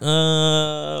like,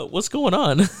 what's going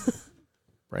on?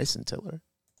 Bryson Tiller.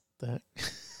 The heck?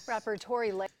 Rapper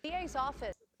Tory DA's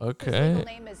office. Okay. His legal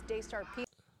name is Daystar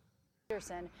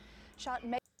Peterson. Shot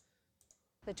Megan.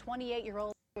 The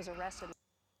 28-year-old was arrested.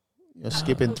 You're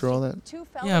skipping through all that?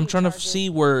 Yeah, I'm trying to see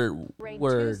where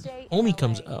Homie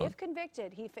comes out. If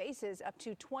convicted, he faces up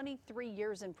to 23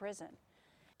 years in prison.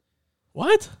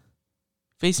 What?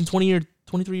 Facing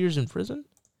 23 years in prison?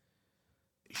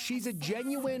 She's a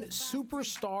genuine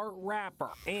superstar rapper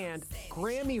and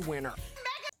Grammy winner.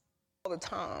 All the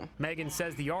time. Megan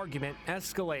says the argument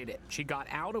escalated. She got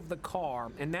out of the car,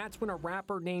 and that's when a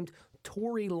rapper named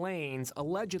Tory Lanez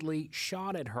allegedly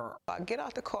shot at her. I get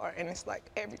out the car, and it's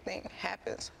like everything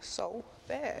happens so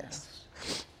fast.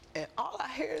 And all I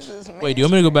hear is this man. Wait, do you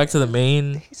want me to go back to the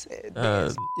main? He said,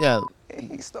 yeah.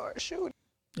 And he started shooting.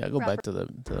 Yeah, go back to the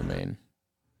main.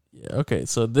 Yeah, okay,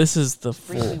 so this is the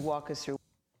Briefly full. walk us through.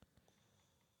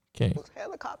 Okay.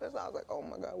 Helicopters. I was like, oh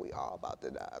my God, we all about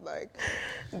to die. Like,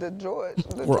 the George.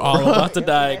 We're all about to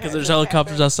die because there's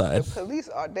helicopters outside. The police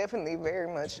are definitely very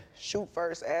much shoot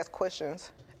first, ask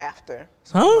questions after.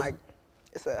 So Huh? I'm like,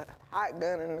 it's a hot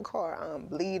gun in the car. I'm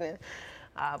bleeding.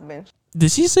 I've been.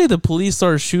 Did she say the police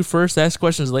started shoot first, ask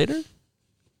questions later?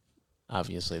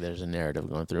 Obviously, there's a narrative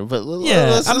going through, but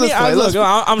Yeah,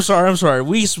 I'm sorry.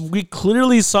 We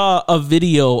clearly saw a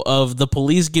video of the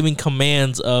police giving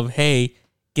commands of, "Hey,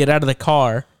 get out of the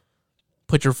car,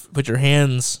 put your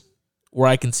hands where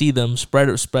I can see them, spread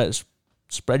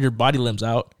your body limbs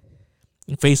out,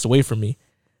 and face away from me."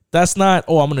 That's not,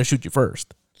 "Oh, I'm gonna shoot you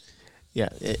first." Yeah,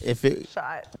 if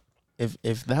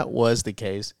that was the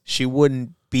case, she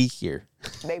wouldn't be here.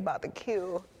 They about to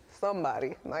kill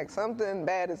somebody. Like, something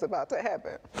bad is about to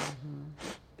happen.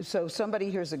 So somebody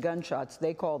hears the gunshots.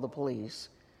 They call the police.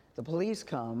 The police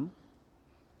come,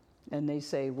 and they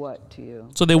say what to you?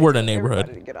 So they were in a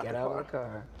neighborhood. Get out of the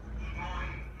car.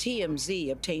 TMZ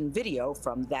obtained video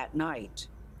from that night.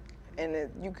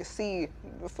 And you could see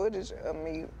the footage of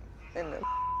me in the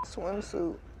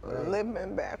swimsuit,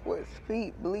 limping backwards,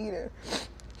 feet bleeding.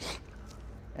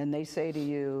 And they say to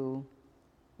you,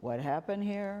 what happened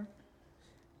here?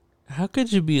 How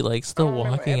could you be like still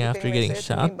walking after getting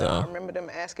shot though? I remember them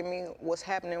asking me what's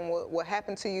happening, what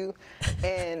happened to you,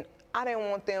 and I didn't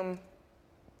want them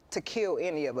to kill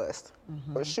any of us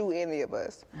or shoot any of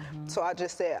us. So I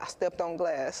just said I stepped on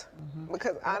glass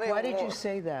because I didn't. Why did you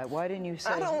say that? Why didn't you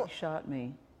say he shot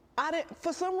me? I didn't.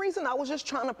 For some reason, I was just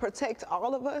trying to protect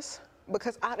all of us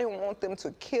because I didn't want them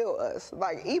to kill us.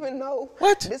 Like, even though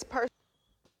this person.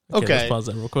 Okay, let's pause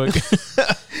that real quick.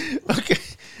 Okay.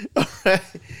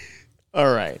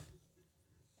 All right.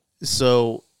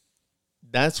 So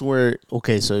that's where,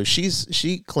 so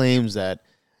she claims that,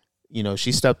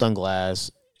 she stepped on glass.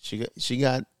 She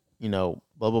got, blah,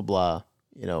 blah, blah,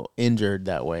 injured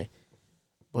that way.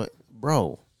 But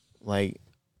bro, like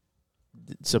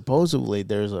supposedly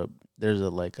there's a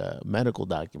like a medical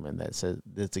document that says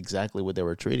that's exactly what they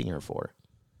were treating her for.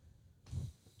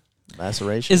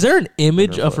 Laceration. Is there an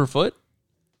image of her foot?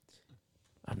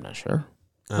 I'm not sure.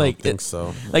 I don't think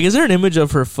so. Like, is there an image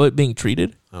of her foot being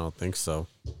treated? I don't think so.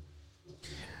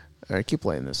 All right, keep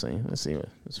playing this thing. Let's see what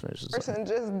this finishes. Person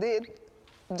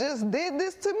just did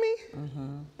this to me.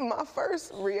 My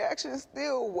first reaction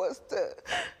still was to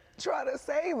try to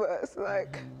save us.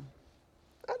 Like,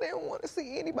 I didn't want to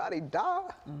see anybody die.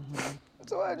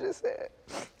 So I just said,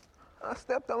 I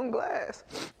stepped on glass.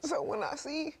 So when I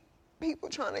see people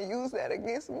trying to use that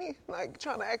against me, like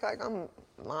trying to act like I'm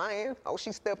lying, oh,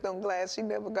 she stepped on glass, she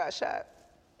never got shot.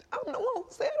 I'm the one who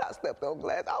said I stepped on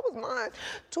glass. I was lying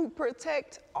to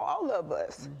protect all of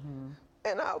us.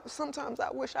 And sometimes I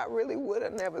wish I really would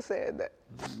have never said that.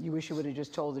 You wish you would have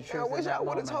just told the truth. I wish I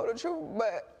would have told the truth,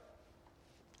 but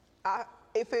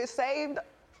if it saved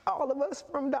all of us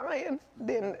from dying,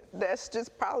 then that's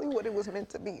just probably what it was meant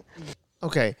to be.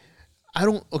 Okay.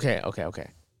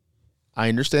 Okay. I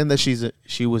understand that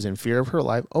she was in fear of her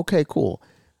life. Okay, cool.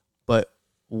 But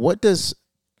what does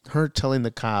her telling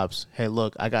the cops, hey,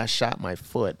 look, I got shot in my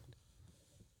foot.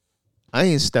 I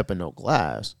ain't stepping no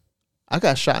glass. I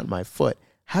got shot in my foot.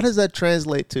 How does that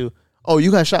translate to, oh,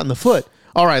 you got shot in the foot?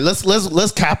 All right,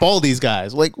 let's cap all these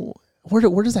guys. Like,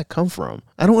 where does that come from?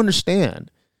 I don't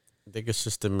understand. I think it's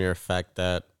just the mere fact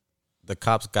that the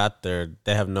cops got there.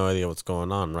 They have no idea what's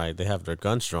going on, right? They have their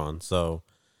guns drawn, so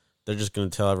they're just going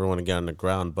to tell everyone to get on the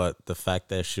ground. But the fact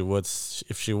that if she was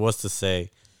to say,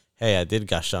 hey, I did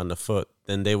got shot in the foot,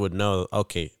 then they would know,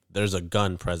 okay, there's a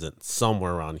gun present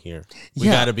somewhere around here. We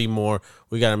got to be more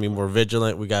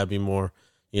vigilant. We got to be more,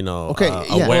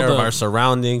 aware of our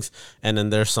surroundings. And then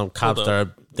there's some cops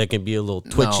that can be a little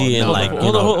twitchy and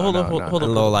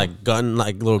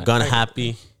gun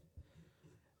happy.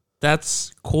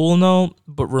 That's cool, no,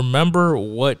 but remember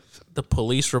what the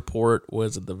police report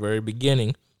was at the very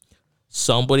beginning.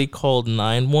 Somebody called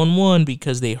 911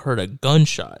 because they heard a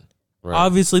gunshot. Right.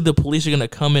 Obviously, the police are going to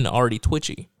come in already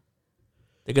twitchy.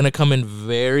 They're going to come in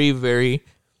very, very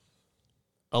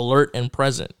alert and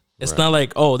present. It's not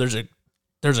like, oh, there's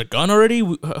a gun already?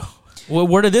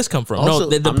 Where did this come from? Also,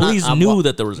 no, the police knew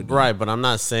that there was a gun. Right, but I'm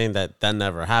not saying that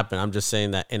never happened. I'm just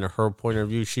saying that in her point of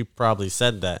view, she probably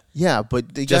said that. Yeah,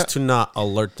 but to not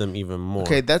alert them even more.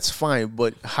 Okay, that's fine,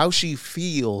 but how she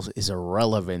feels is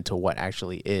irrelevant to what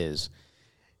actually is.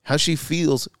 How she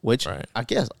feels, which I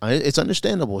guess it's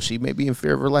understandable. She may be in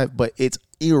fear of her life, but it's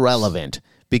irrelevant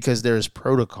because there's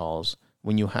protocols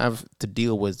when you have to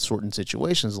deal with certain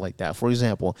situations like that. For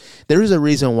example, there is a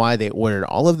reason why they ordered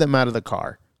all of them out of the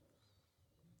car.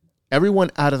 Everyone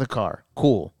out of the car.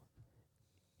 Cool.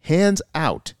 Hands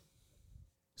out.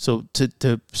 So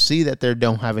to see that they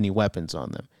don't have any weapons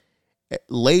on them.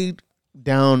 Lay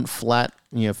down flat,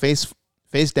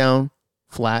 face down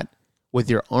flat with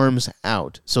your arms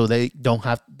out so they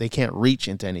can't reach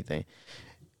into anything.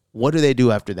 What do they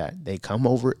do after that? They come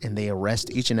over and they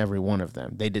arrest each and every one of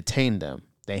them. They detain them.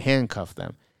 They handcuff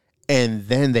them. And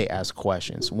then they ask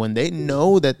questions. When they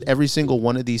know that every single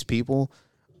one of these people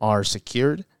are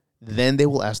secured, then they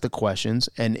will ask the questions.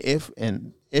 And if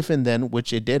and then,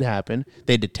 which it did happen,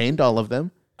 they detained all of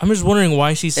them. I'm just wondering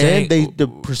why she's saying... And they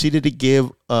proceeded to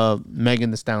give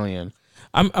Megan Thee Stallion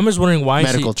I'm just wondering why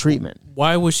medical treatment.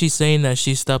 Why was she saying that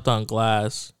she stepped on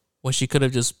glass when she could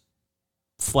have just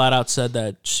flat out said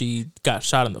that she got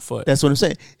shot in the foot? That's what I'm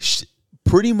saying.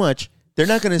 Pretty much, they're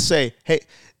not going to say, hey,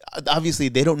 obviously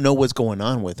they don't know what's going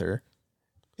on with her.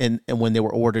 And when they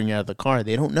were ordering out of the car,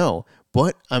 they don't know.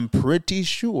 But I'm pretty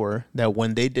sure that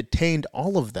when they detained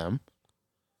all of them,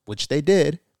 which they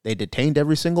did, they detained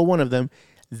every single one of them,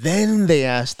 then they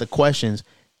asked the questions.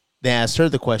 They asked her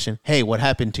the question, hey, what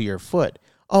happened to your foot?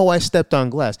 Oh, I stepped on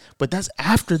glass. But that's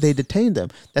after they detained them.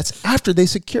 That's after they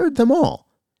secured them all.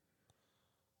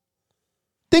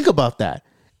 Think about that.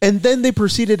 And then they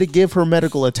proceeded to give her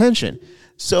medical attention.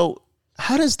 So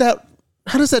how does that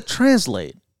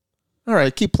translate? All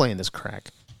right, keep playing this crack.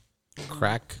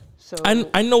 So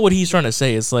I know what he's trying to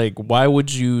say. It's like, why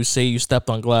would you say you stepped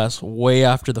on glass way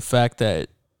after the fact that...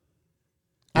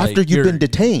 After you've been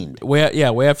detained. Way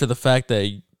after the fact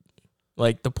that...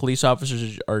 Like, the police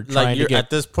officers are trying to get... At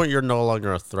this point, you're no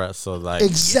longer a threat, so like...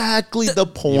 Exactly the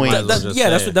point. That's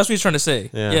what he's trying to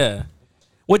say. Yeah.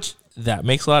 Which, that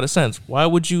makes a lot of sense. Why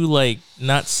would you, like,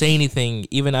 not say anything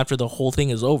even after the whole thing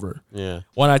is over? Yeah.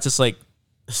 Why not just, like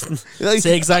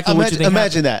say exactly what you think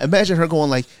Imagine happened. that. Imagine her going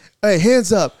like, hey,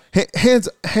 hands up. Hands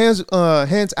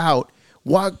out.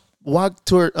 Walk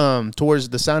towards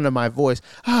the sound of my voice.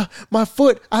 My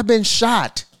foot, I've been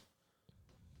shot.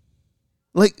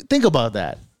 Like, think about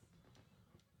that.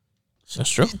 That's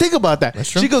true. Think about that. That's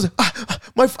true. She goes,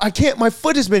 I can't. My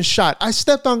foot has been shot. I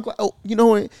stepped on. Oh, you know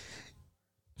what?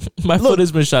 My foot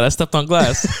has been shot. I stepped on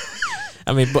glass.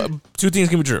 I mean, but two things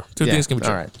can be true. Two things can be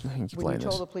true. All right. When you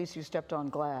told the police you stepped on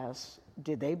glass,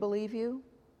 did they believe you?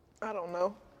 I don't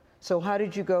know. So how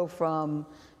did you go from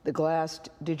the glass?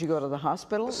 Did you go to the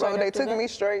hospital? So they took me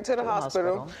straight to the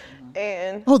hospital.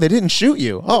 And Oh, they didn't shoot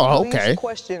you. Oh, police okay.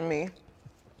 questioned me.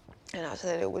 And I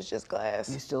said it was just glass.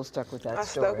 You still stuck with that I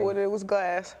story? stuck with it. It was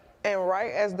glass. And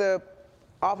right as the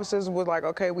officers was like,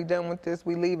 okay, we done with this,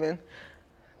 we leaving,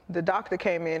 the doctor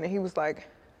came in and he was like,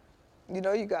 you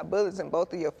know, you got bullets in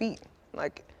both of your feet.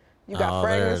 Like, you got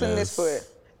fragments in this foot.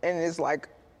 And it's like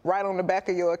right on the back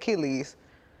of your Achilles.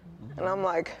 And I'm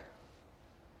like,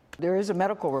 there is a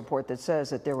medical report that says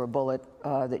that there were bullets,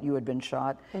 that you had been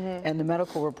shot. And the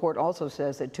medical report also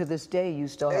says that to this day you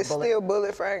still have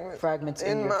bullet fragments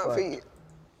in your my foot. feet.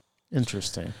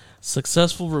 Interesting.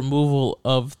 Successful removal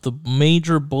of the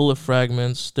major bullet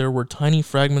fragments. There were tiny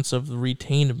fragments of the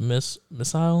retained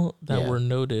missile that were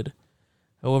noted,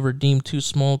 however, deemed too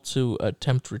small to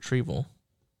attempt retrieval.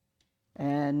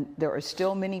 And there are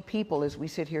still many people, as we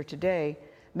sit here today,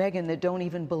 Megan, that don't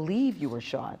even believe you were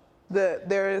shot.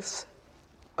 There's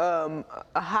a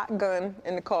hot gun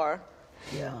in the car.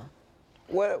 Yeah.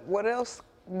 What else?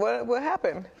 What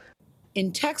happened?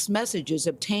 In text messages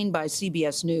obtained by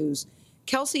CBS News,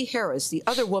 Kelsey Harris, the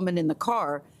other woman in the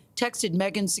car, texted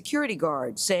Megan's security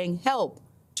guard saying, "Help,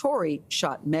 Tory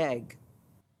shot Meg."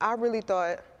 I really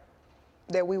thought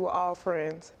that we were all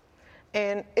friends.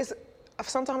 And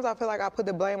sometimes I feel like I put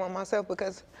the blame on myself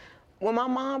because when my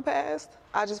mom passed,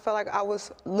 I just felt like I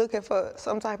was looking for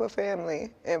some type of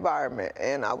family environment,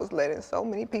 and I was letting so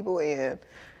many people in,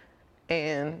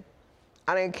 and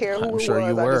I didn't care who it was.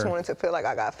 I just wanted to feel like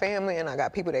I got family and I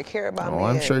got people that care about me.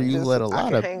 I'm sure you let a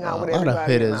lot of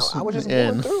hitters I was just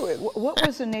in. going through it. What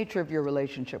was the nature of your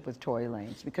relationship with Tory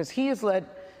Lanez? Because he has led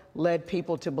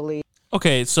people to believe.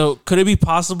 Okay, so could it be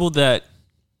possible that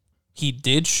he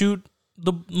did shoot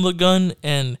the gun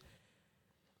and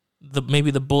maybe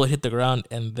the bullet hit the ground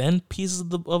and then pieces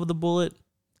of the bullet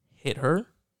hit her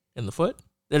in the foot?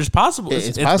 It's possible.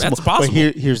 It's possible. It's possible.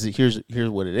 But here's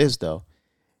what it is though.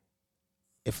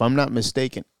 If I'm not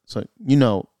mistaken, so you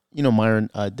know Myron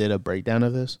did a breakdown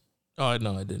of this. Oh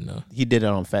no, I didn't know. He did it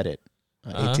on Fedit,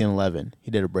 1811.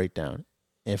 He did a breakdown.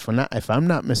 If I'm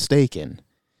not mistaken,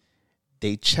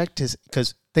 they checked his,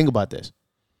 because think about this.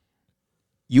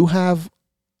 You have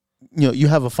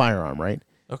a firearm, right?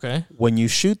 Okay. When you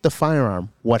shoot the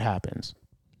firearm, what happens?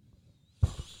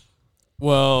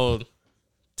 Well,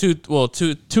 two or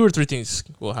three things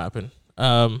will happen.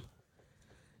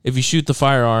 If you shoot the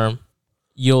firearm,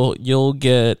 you'll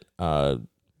get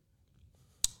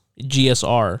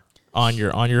GSR on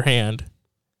your hand,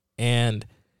 and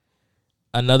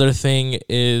another thing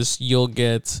is you'll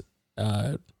get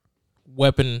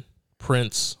weapon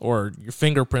prints or your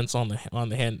fingerprints on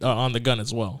the hand on the gun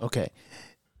as well. Okay.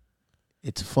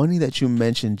 It's funny that you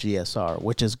mentioned GSR,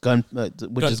 which is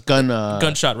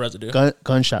gunshot residue.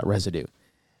 Gunshot residue.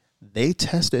 They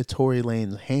tested Tory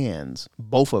Lanez's hands,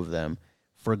 both of them,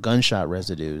 for gunshot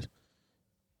residues.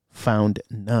 Found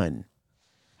none.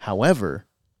 However,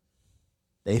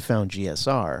 they found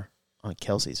GSR on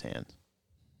Kelsey's hands.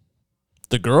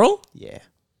 The girl? Yeah.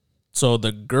 So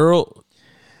the girl.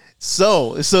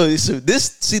 So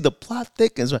this, see, the plot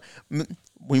thickens.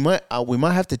 We might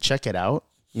have to check it out.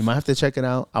 You might have to check it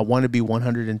out. I want to be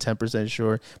 110%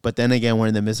 sure, but then again, we're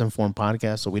in the Misinformed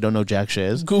podcast, so we don't know jack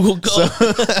shiz. Google go.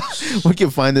 So we can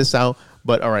find this out.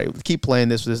 But all right, keep playing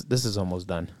this. This is almost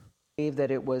done.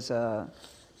 That it was a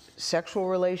sexual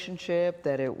relationship,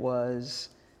 that it was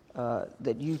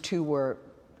that you two were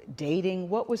dating.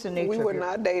 What was the nature? We were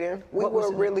not dating. We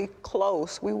were really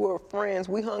close. We were friends.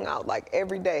 We hung out like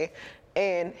every day,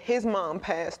 and his mom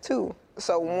passed too.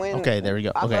 So when there we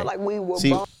go. I felt like we were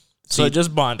So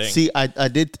just bonding. See, I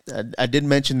did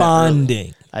mention that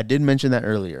bonding. I did mention that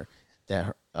earlier,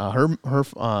 that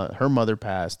her mother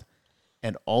passed,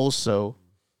 and also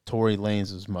Tory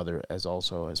Lanez's mother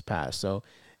has passed. So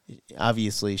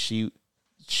obviously she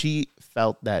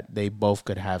felt that they both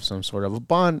could have some sort of a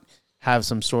bond, have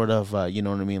some sort of you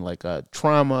know what I mean, like a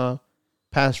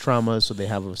past trauma, so they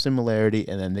have a similarity,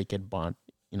 and then they could bond,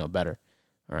 better.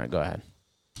 All right, go ahead.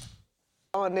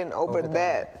 Bonding over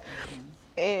that.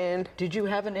 And did you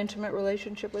have an intimate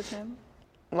relationship with him?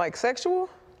 Like sexual?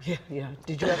 Yeah.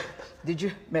 Did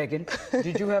you, Megan,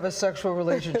 did you have a sexual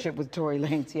relationship with Tory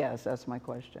Lanez? Yes, that's my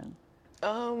question.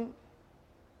 I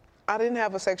didn't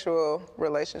have a sexual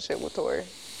relationship with Tory.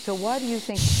 So why do you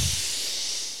think?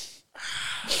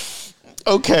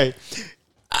 Okay.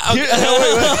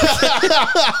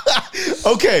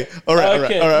 Okay. All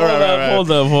right.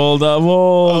 Hold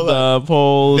up.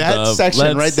 That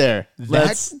section right there.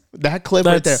 That clip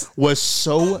right there was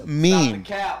so memed.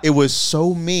 It was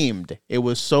so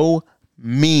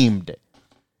memed.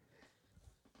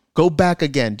 Go back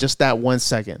again, just that 1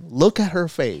 second. Look at her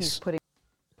face.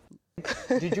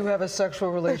 Did you have a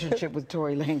sexual relationship with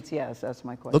Tory Lanez? Yes, that's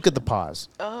my question. Look at the pause.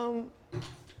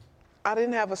 I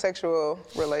didn't have a sexual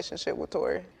relationship with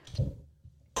Tory.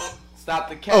 Stop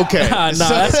the cap. Okay.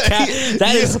 That's cap.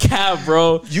 That is cap,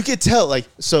 bro. You could tell, like,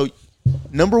 so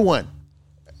number one,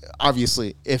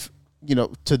 obviously, if,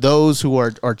 to those who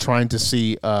are trying to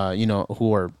see,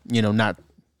 who are,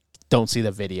 don't see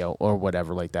the video or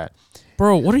whatever like that.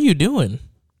 Bro, what are you doing?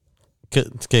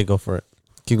 Okay, go for it.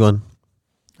 Keep going.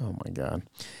 Oh my God.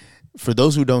 For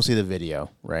those who don't see the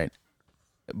video, right,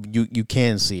 you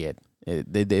can see it.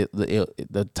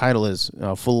 The title is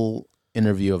Full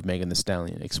Interview of Megan Thee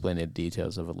Stallion explaining the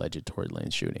details of alleged Tory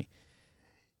Lanez shooting.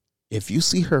 If you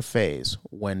see her face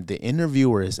when the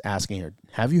interviewer is asking her,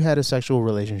 have you had a sexual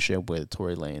relationship with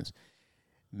Tory Lanez?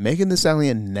 Megan Thee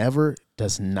Stallion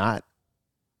does not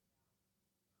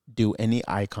do any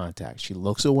eye contact. She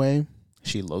looks away.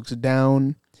 She looks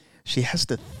down. She has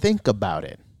to think about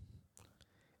it.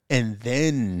 And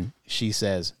then she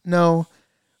says, no,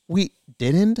 we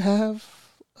didn't have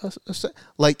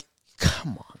like,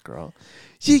 come on, girl.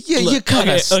 You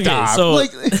gotta stop. Okay, so,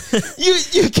 like,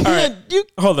 you can't. Right,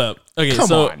 hold up. Okay, come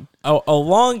so on. A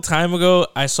long time ago,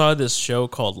 I saw this show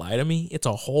called Lie to Me. It's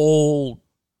a whole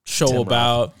show Tim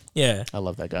about Roth. yeah. I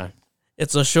love that guy.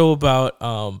 It's a show about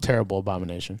Terrible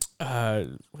Abomination.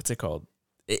 What's it called?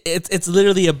 It's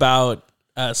literally about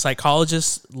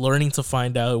psychologists learning to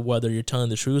find out whether you're telling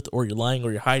the truth or you're lying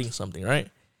or you're hiding something, right?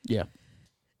 Yeah.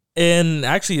 And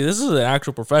actually, this is an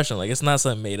actual profession. Like, it's not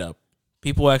something made up.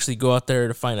 People actually go out there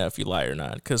to find out if you lie or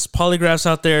not. Because polygraphs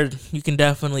out there, you can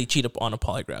definitely cheat up on a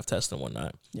polygraph test and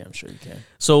whatnot. Yeah, I'm sure you can.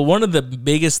 So one of the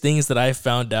biggest things that I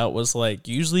found out was, like,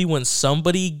 usually when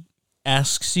somebody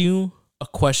asks you a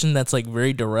question that's, like,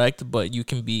 very direct, but you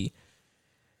can be...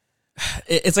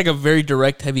 It's like a very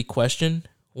direct, heavy question.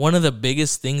 One of the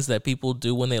biggest things that people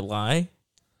do when they lie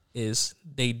is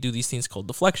they do these things called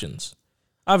deflections.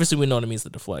 Obviously, we know what it means to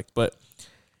deflect, but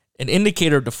an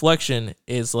indicator of deflection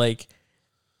is like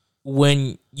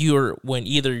when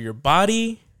either your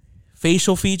body,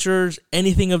 facial features,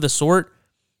 anything of the sort,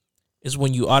 is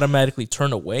when you automatically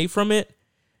turn away from it.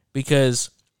 Because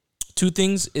two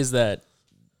things is that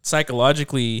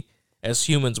psychologically, as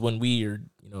humans, when we are,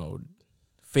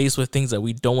 faced with things that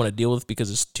we don't want to deal with because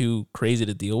it's too crazy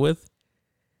to deal with,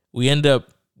 we end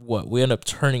up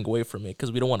turning away from it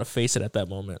because we don't want to face it at that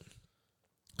moment.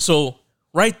 So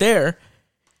right there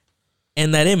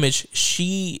in that image,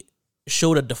 she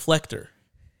showed a deflector.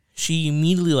 She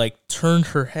immediately turned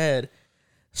her head,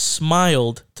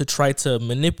 smiled to try to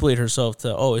manipulate herself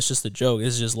to, oh, it's just a joke,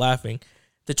 it's just laughing,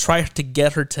 to try to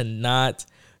get her to not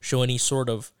show any sort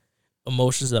of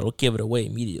emotions that'll give it away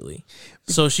immediately.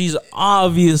 So she's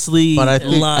obviously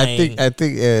lying. I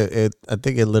think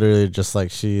it literally just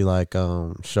like she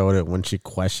showed it when she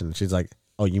questioned. She's like,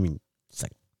 "Oh, you mean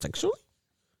sexually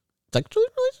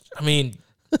relationship?" I mean,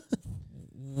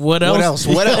 what else?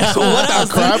 What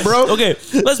else, crap, bro? Okay,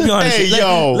 let's be honest. Hey,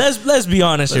 yo. Let's be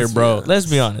honest here, bro. Let's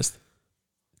be honest.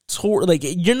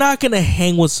 You're not gonna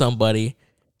hang with somebody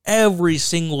every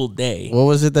single day. What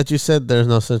was it that you said? There's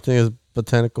no such thing as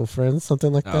botanical friends,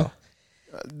 something like that.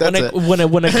 When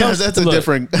it comes, that's a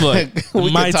different. Look,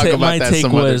 we my can talk about that take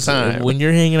some was other time. when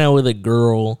you're hanging out with a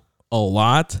girl a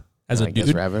lot as a I guess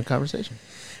dude. we're having a conversation.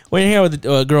 When you're hanging out with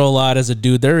a girl a lot as a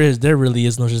dude, there really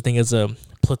is no such thing as a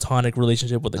platonic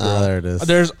relationship with a girl. There it is.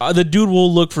 The dude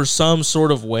will look for some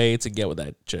sort of way to get with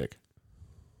that chick.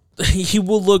 He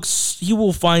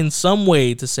will find some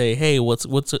way to say, "Hey, what's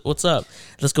up?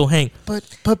 Let's go hang."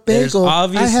 But Bagel,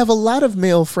 I have a lot of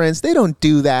male friends. They don't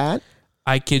do that.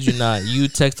 I kid you not. You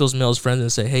text those male friends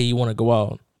and say, "Hey, you want to go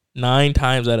out?" 9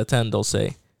 times out of 10, they'll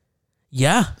say,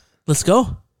 "Yeah, let's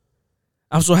go.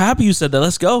 I'm so happy you said that.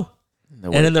 Let's go."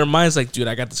 And in their minds, like, dude,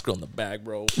 I got this girl in the bag,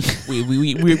 bro. We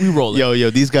roll it. Yo,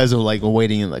 these guys are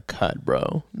waiting in the cut,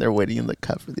 bro. They're waiting in the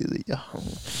cut for these. Yo,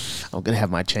 I'm gonna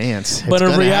have my chance. But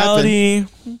in reality,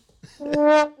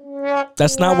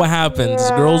 that's not what happens.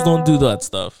 Girls don't do that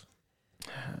stuff.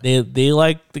 They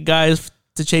like the guys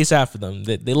to chase after them.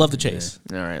 They love to chase.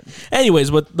 All right.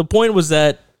 Anyways, but the point was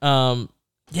that,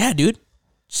 yeah, dude.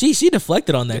 She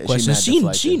deflected on that question.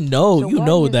 She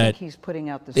know that he's putting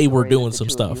out the they were story doing that the some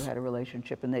two stuff. of you had a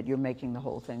relationship and that you're making the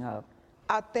whole thing up.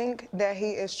 I think that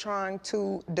he is trying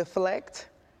to deflect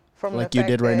from Like the you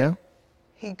fact did right that now?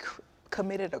 he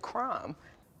committed a crime.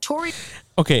 Tory.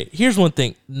 Okay, here's one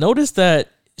thing. Notice that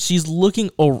she's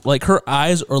looking, like her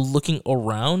eyes are looking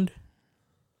around.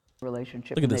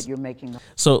 Relationship Look at and this. that you're making.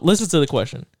 So listen to the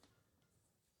question.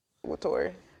 With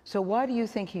Tory. So why do you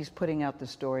think he's putting out the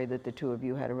story that the two of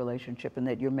you had a relationship and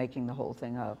that you're making the whole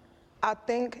thing up? I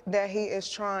think that he is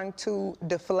trying to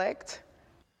deflect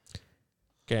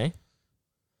Okay.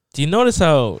 Do you notice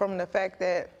how from the fact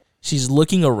that she's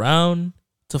looking around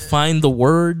to find the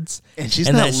words, And she's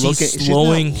and not that looking. she's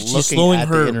slowing. She's She's slowing at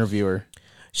her the interviewer.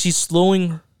 She's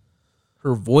slowing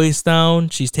her voice down.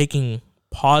 She's taking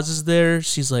pauses there.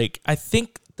 She's like, I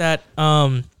think that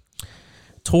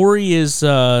Tory is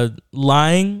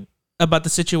lying about the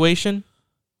situation,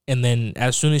 and then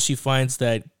as soon as she finds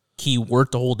that key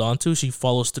word to hold on to, she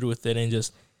follows through with it and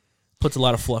just puts a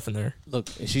lot of fluff in there. Look,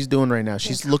 she's doing right now.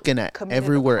 She's looking at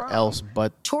everywhere else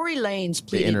but Tory Lanez the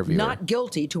pleaded interviewer. not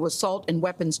guilty to assault and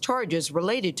weapons charges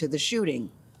related to the shooting.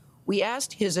 We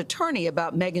asked his attorney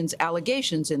about Megan's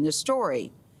allegations in this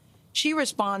story. She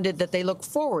responded that they look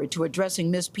forward to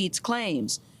addressing Ms. Pete's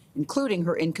claims, including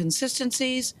her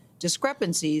inconsistencies,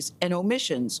 discrepancies, and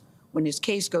omissions when his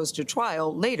case goes to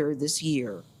trial later this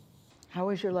year. How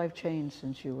has your life changed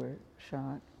since you were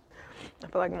shot? I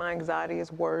feel like my anxiety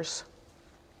is worse.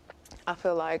 I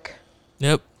feel like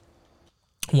Yep.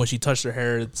 When she touched her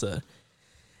hair,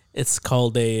 it's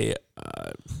called a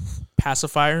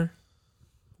pacifier,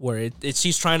 where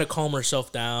she's trying to calm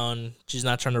herself down. She's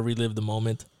not trying to relive the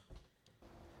moment.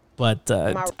 But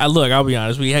I'll be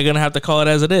honest, we're gonna have to call it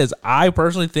as it is. I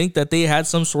personally think that they had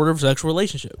some sort of sexual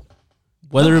relationship.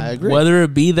 Whether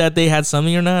it be that they had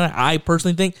something or not, I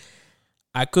personally think,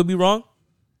 I could be wrong.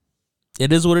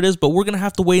 It is what it is, but we're gonna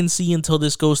have to wait and see until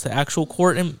this goes to actual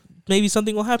court, and maybe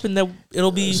something will happen that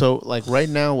it'll be. So like right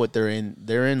now, what they're in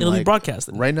it'll like, be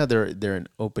broadcasted. Right now, they're in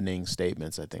opening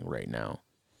statements. I think right now,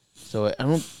 so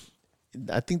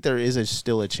I think there is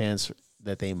still a chance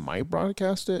that they might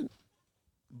broadcast it,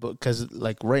 but because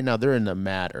like right now they're in the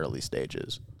mad early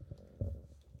stages.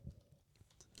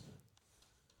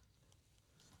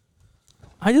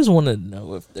 I just want to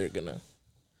know if they're gonna.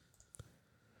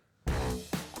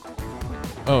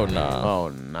 Oh nah. Oh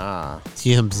nah.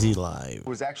 TMZ Live. It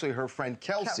was actually her friend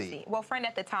Kelsey. Well, friend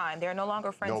at the time. They're no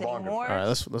longer friends anymore. All right,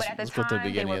 let's but at the go to the time,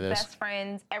 beginning they of were this. best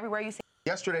friends. Everywhere you see.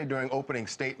 Yesterday, during opening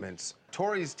statements,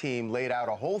 Tory's team laid out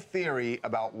a whole theory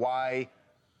about why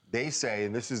they say,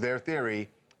 and this is their theory,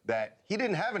 that he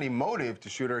didn't have any motive to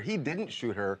shoot her. He didn't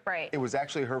shoot her. Right. It was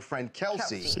actually her friend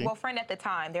Kelsey. Well, friend at the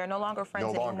time. They're no longer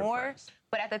friends anymore.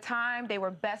 But at the time, they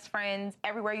were best friends.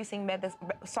 Everywhere you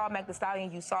saw Meg Thee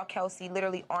Stallion, you saw Kelsey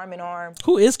literally arm in arm.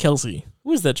 Who is Kelsey?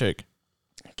 Who is that chick?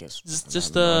 I guess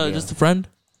just a friend.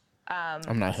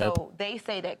 I'm not hip. So they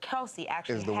say that Kelsey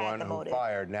actually Is the had one the who motive.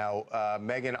 fired. Now,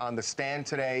 Megan on the stand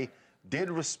today did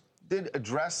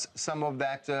address some of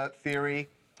that theory,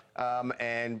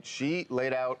 and she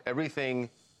laid out everything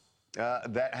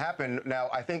that happened. Now,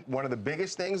 I think one of the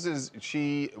biggest things is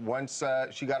once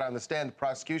she got on the stand, the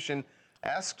prosecution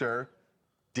asked her,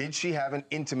 did she have an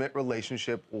intimate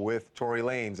relationship with Tory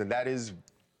Lanez? And that is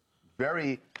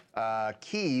very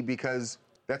key, because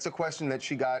that's a question that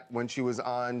she got when she was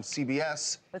on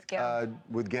CBS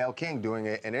with Gayle King doing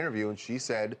an interview, and she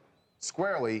said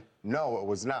squarely, no, it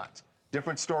was not.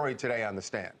 Different story today on the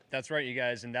stand. That's right, you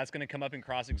guys, and that's going to come up in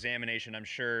cross-examination, I'm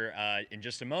sure, in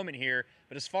just a moment here.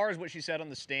 But as far as what she said on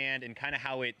the stand and kind of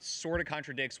how it sort of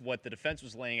contradicts what the defense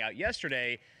was laying out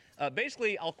yesterday,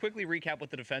 basically, I'll quickly recap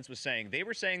what the defense was saying. They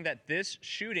were saying that this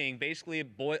shooting basically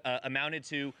amounted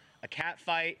to a cat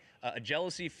fight, a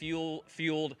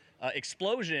jealousy-fueled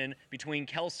explosion between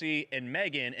Kelsey and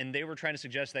Megan, and they were trying to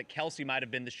suggest that Kelsey might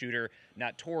have been the shooter,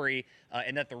 not Tory,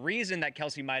 and that the reason that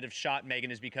Kelsey might have shot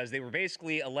Megan is because they were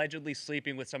basically allegedly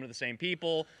sleeping with some of the same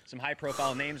people. Some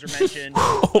high-profile names are mentioned,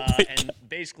 and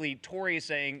basically Tory is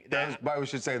saying that. But we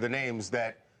should say the names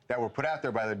that were put out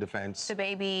there by the defense. The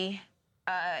baby.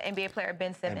 NBA player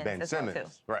Ben Simmons. And Ben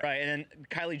Simmons, right? And then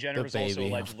Kylie Jenner was also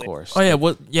allegedly. Of course. Oh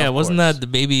yeah, wasn't that the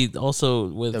baby also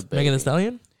with Megan Thee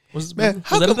Stallion? Was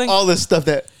How that a come thing? all this stuff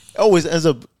that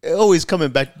always coming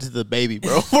back to the baby,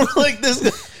 bro? Like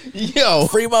this, yo,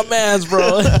 free my mans,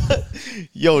 bro.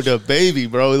 Yo, the baby,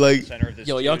 bro. Like,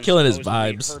 yo, y'all killing his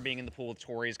vibes. Her being in the pool with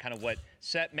Tory is kind of what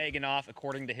set Megan off,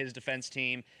 according to his defense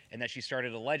team, and that she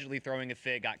started allegedly throwing a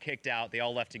fit, got kicked out. They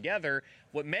all left together.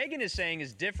 What Megan is saying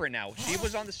is different now. She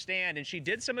was on the stand, and she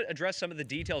did address some of the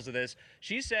details of this.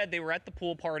 She said they were at the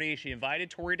pool party. She invited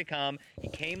Tory to come. He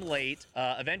came late.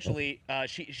 Eventually,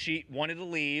 she wanted to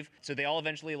leave, so they all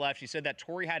eventually left. She said that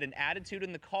Tory had an attitude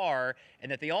in the car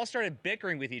and that they all started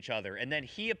bickering with each other. And then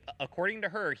he, according to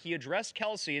her, he addressed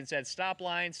Kelsey and said, stop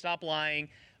lying, stop lying.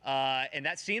 And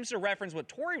that seems to reference what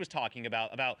Tory was talking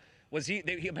about was he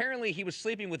apparently he was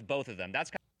sleeping with both of them.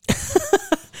 That's kind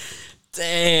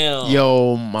Damn.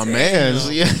 Yo, my man.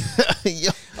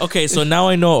 Yeah. Okay, so now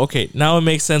I know. Okay, now it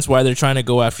makes sense why they're trying to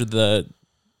go after the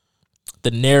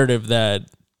narrative that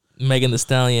Megan Thee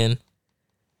Stallion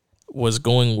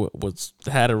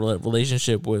had a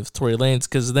relationship with Tory Lanez,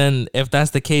 because then if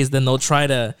that's the case, then they'll try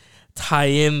to tie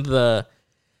in the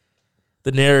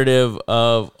narrative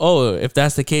of, oh, if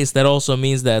that's the case, that also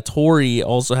means that Tory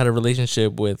also had a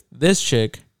relationship with this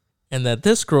chick, and that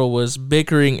this girl was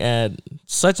bickering at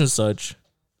such and such,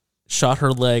 shot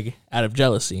her leg out of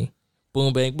jealousy.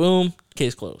 Boom, bang, boom,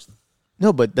 case closed.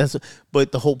 No, but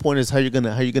the whole point is how you're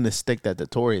gonna stick that to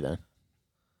Tory then.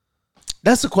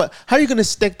 That's the question. How are you gonna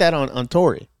stick that on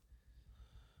Tory?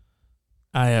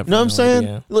 I have no, I'm saying.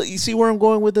 idea. Look, you see where I'm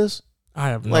going with this? I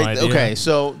have no idea. Okay,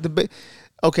 so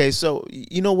so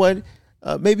you know what?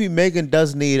 Maybe Megan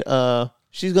does need.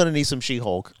 She's gonna need some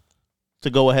She-Hulk to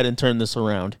go ahead and turn this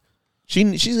around. She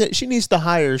needs to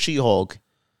hire She-Hulk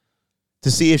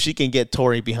to see if she can get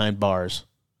Tory behind bars.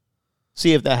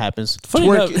 See if that happens.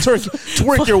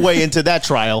 Twerk your way into that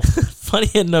trial. Funny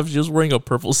enough, she was wearing a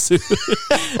purple suit.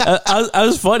 I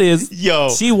was funny as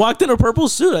she walked in a purple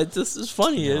suit. This is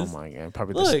funny. Oh my god!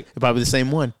 Probably the same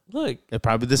one. Look,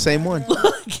 probably the same one.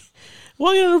 Look,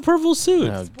 walking in a purple suit.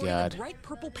 Oh god! Bright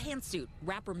purple pantsuit,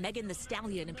 rapper Megan Thee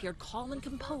Stallion appeared calm and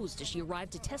composed as she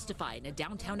arrived to testify in a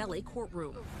downtown LA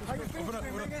courtroom.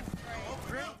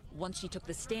 Once she took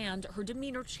the stand, her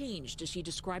demeanor changed as she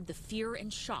described the fear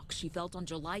and shock she felt on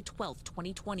July 12,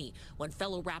 2020, when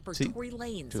fellow rapper Tory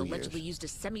Lanez allegedly used a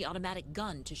semi-automatic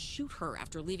gun to shoot her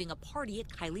after leaving a party at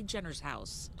Kylie Jenner's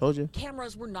house. Told you.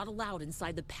 Cameras were not allowed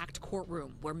inside the packed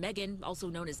courtroom, where Megan, also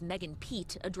known as Megan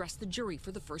Pete, addressed the jury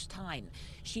for the first time.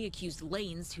 She accused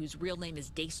Lanez, whose real name is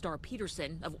Daystar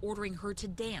Peterson, of ordering her to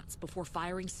dance before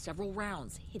firing several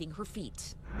rounds, hitting her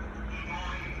feet.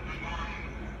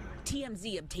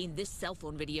 TMZ obtained this cell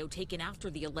phone video taken after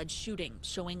the alleged shooting,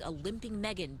 showing a limping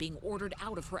Megan being ordered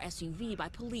out of her SUV by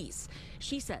police.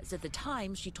 She says at the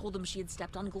time she told them she had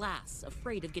stepped on glass,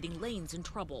 afraid of getting Lanez in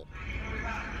trouble.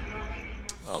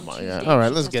 Oh my god! All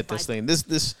right, let's get this thing.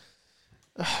 This.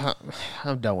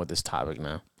 I'm done with this topic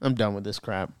now. I'm done with this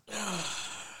crap.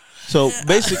 So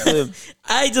basically,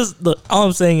 all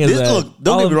I'm saying is that. Look,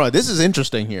 don't get me wrong. This is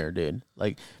interesting here, dude.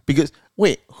 Like, because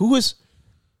wait, who is?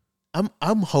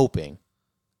 I'm hoping.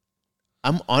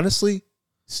 I'm honestly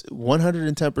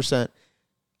 110%.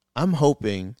 I'm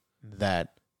hoping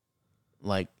that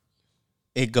like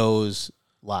it goes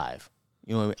live.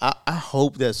 You know what I mean? I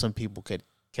hope that some people could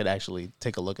actually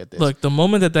take a look at this. Look, the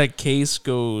moment that case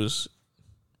goes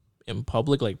in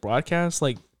public, like broadcast,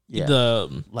 like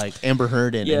like Amber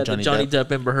Heard and Johnny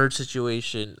Depp Amber Heard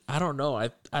situation. I don't know.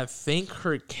 I think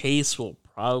her case will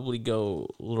probably go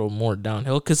a little more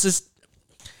downhill because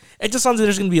it just sounds like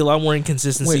there's going to be a lot more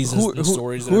inconsistencies in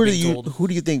stories that are being told. Who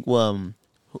do you think? Who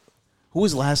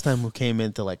was the last time who came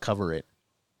in to like cover it?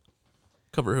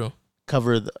 Cover who?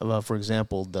 Cover, for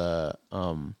example, the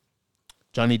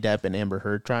Johnny Depp and Amber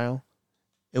Heard trial.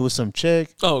 It was some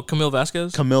chick. Oh, Camille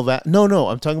Vasquez? No,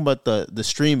 I'm talking about the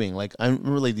streaming. Like, I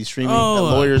remember like these streaming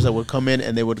lawyers that would come in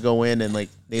and they would go in and like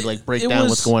they'd like break down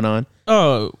what's going on.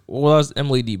 Oh, well, that was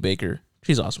Emily D. Baker.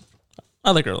 She's awesome. I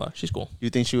like her a lot. She's cool.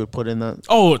 You think she would put in that?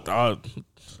 Oh,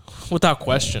 without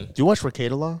question. Do you watch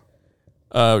Rekieta Law?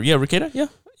 Yeah, Rekieta? Yeah.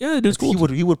 Yeah, dude's cool.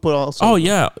 He would put also. Oh,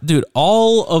 yeah. Dude,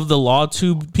 all of the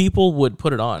LawTube people would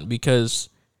put it on because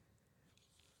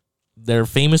they're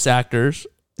famous actors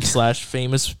 /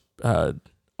 famous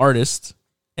artists,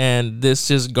 and this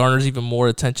just garners even more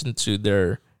attention to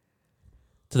their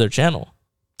channel.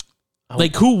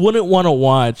 Like, who wouldn't want to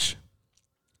watch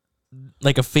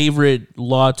like a favorite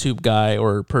LawTube guy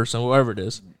or person, whoever it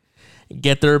is,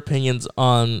 get their opinions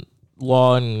on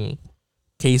law and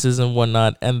cases and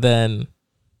whatnot, and then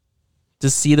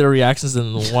just see their reactions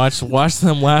and watch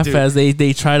them laugh Dude. as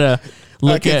they try to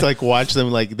look at like watch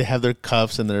them like they have their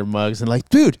cups and their mugs and like,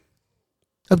 dude,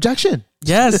 objection.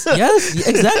 Yes,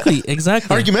 exactly.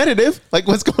 Argumentative. Like,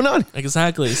 what's going on?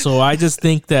 Exactly. So I just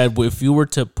think that if you were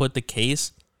to put the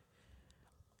case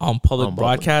on public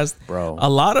broadcast, bro. A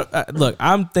lot of look,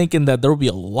 I'm thinking that there will be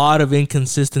a lot of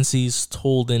inconsistencies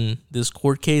told in this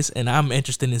court case, and I'm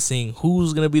interested in seeing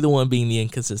who's gonna be the one being the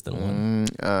inconsistent one.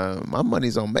 My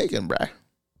money's on Megan, bruh.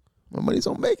 My money's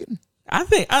on Megan. I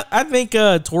think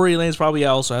Tory Lanez probably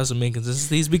also has some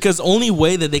inconsistencies because only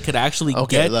way that they could actually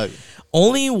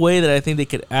only way that I think they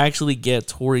could actually get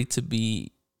Tory to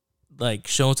be like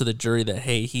shown to the jury that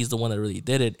hey, he's the one that really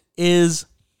did it is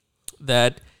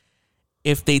that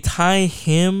if they tie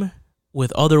him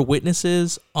with other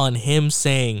witnesses on him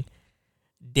saying,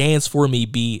 dance for me,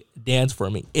 B, dance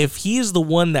for me. If he's the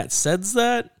one that says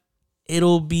that,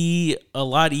 it'll be a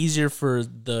lot easier for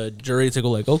the jury to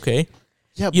go like, okay,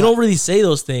 you don't really say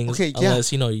those things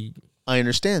unless, I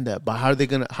understand that, but how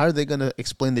are they gonna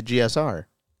explain the GSR?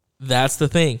 That's the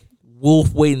thing. We'll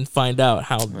wait and find out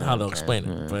how they'll explain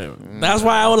it. But that's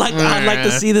why I'd like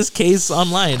to see this case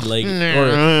online.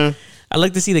 Or I'd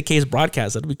like to see the case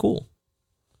broadcast. That'd be cool.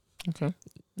 Okay.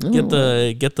 Get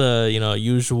the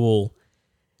usual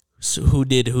who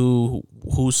did who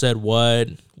said what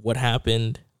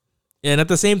happened. And at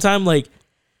the same time, like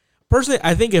personally,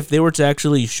 I think if they were to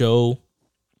actually show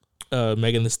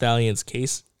Megan Thee Stallion's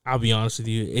case, I'll be honest with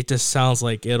you, it just sounds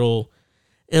like it'll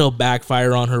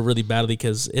backfire on her really badly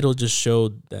because it'll just show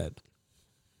that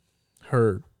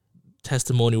her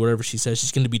testimony, whatever she says,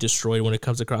 she's going to be destroyed when it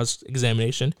comes across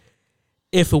examination.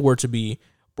 If it were to be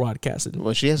broadcasted,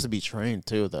 well, she has to be trained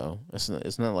too, though.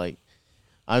 It's not like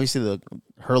obviously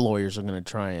her lawyers are going to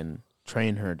try and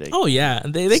train her to. Oh yeah,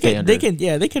 they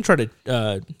can try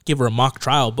to give her a mock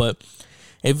trial, but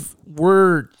if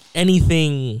we're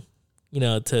anything,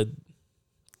 to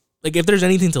like if there's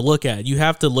anything to look at, you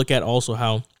have to look at also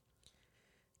how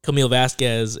Camille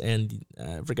Vasquez and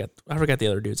I forgot the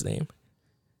other dude's name,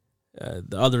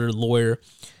 the other lawyer.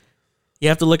 You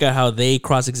have to look at how they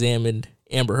cross-examined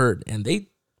Amber Heard, and they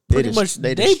pretty much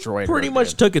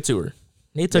took it to her.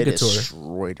 They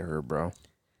destroyed her, bro.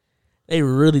 They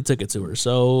really took it to her.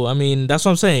 So I mean, that's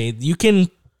what I'm saying. You can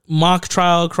mock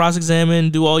trial, cross-examine,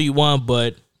 do all you want,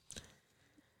 but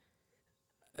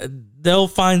they'll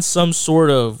find some sort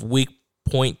of weak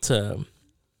point to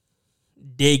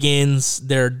dig in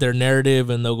their narrative,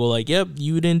 and they'll go like, "Yep,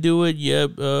 you didn't do it.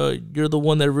 Yep, you're the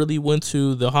one that really went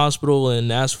to the hospital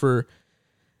and asked for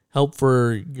help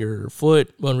for your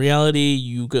foot. But in reality,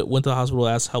 you went to the hospital,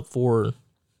 asked help for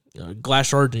glass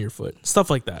shards in your foot, stuff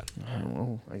like that."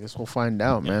 Well, I guess we'll find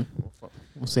out, man.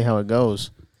 We'll see how it goes.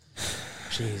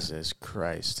 Jesus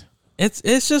Christ!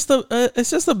 It's just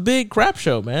a big crap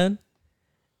show, man.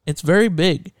 It's very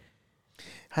big.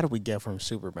 How do we get from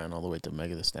Superman all the way to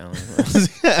Megan Thee Stallion?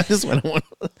 I just want to.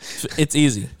 It's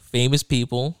easy. Famous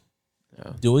people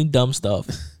doing dumb stuff.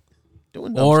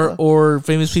 Stuff. Or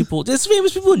famous people, just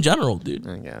famous people in general, dude.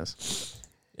 I guess.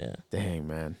 Yeah. Dang,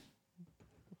 man.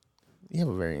 You have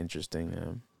a very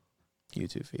interesting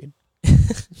YouTube feed.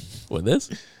 What this?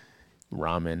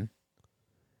 Ramen.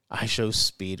 I show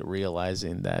Speed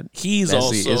realizing that he's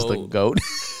Messi is the GOAT.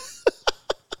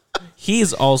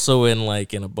 He's also in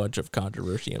a bunch of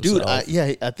controversy himself.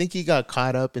 Dude, I think he got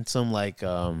caught up in some what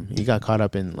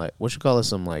you call it,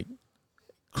 some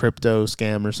crypto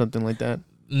scam or something like that.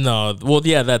 No, well,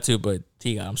 yeah, that too, but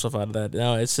he got himself out of that.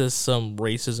 No, it's just some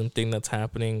racism thing that's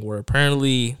happening where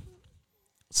apparently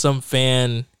some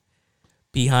fan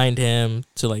behind him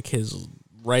to his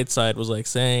right side was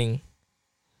saying,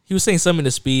 he was saying something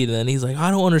to Speed, and then he's like, I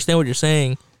don't understand what you're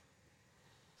saying.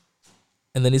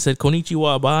 And then he said,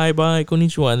 konnichiwa, bye,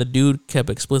 konnichiwa. And the dude kept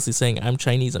explicitly saying, I'm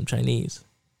Chinese. I'm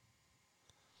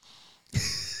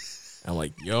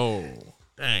like, yo,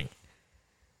 dang.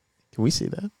 Can we see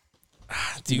that?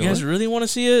 Do you guys really want to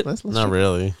see it? Not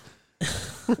really.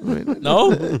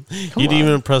 No? You didn't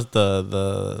even press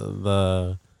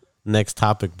the next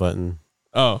topic button.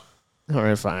 Oh. All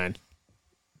right, fine.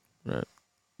 All right.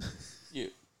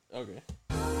 Okay.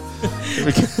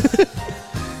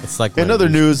 It's like another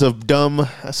news of dumb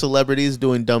celebrities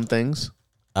doing dumb things.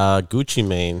 Gucci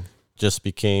Mane just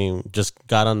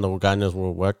got on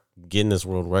the Guinness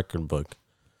World Record book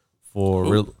for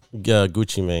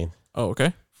Gucci Mane. Oh,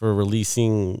 okay. For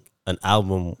releasing an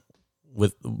album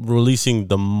releasing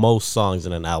the most songs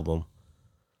in an album.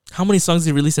 How many songs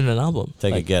did he release in an album?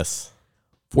 Take a guess.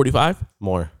 45?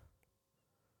 More.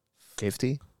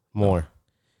 50? More.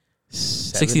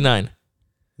 69.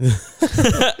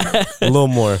 A little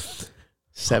more.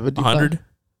 70. 100.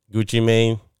 Gucci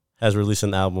Mane has released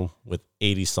an album with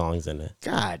 80 songs in it.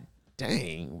 God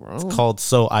dang, bro. It's called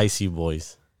So Icy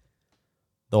Boys.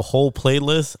 The whole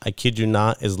playlist, I kid you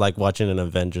not, is like watching an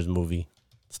Avengers movie.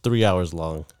 It's 3 hours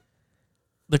long.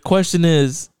 The question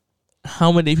is,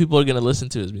 how many people are gonna listen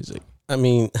to his music? I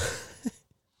mean,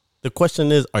 the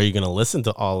question is, are you going to listen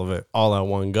to all of it all at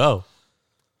one go?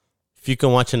 If you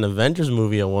can watch an Avengers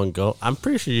movie at one go, I'm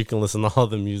pretty sure you can listen to all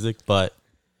the music, but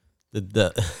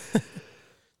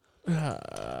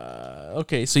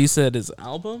Okay, so you said his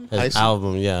album? His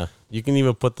album, yeah. You can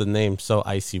even put the name So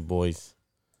Icy Boys.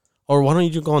 Or why don't you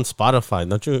just go on Spotify?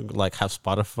 Don't you like have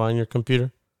Spotify on your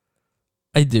computer?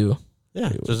 I do.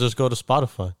 Yeah, just go to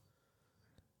Spotify.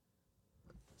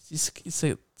 You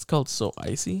say it's called So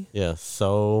Icy? Yeah,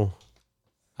 So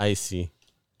Icy.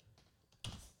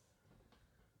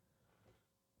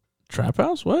 Trap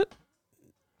House? What?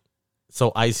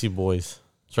 So Icy Boys.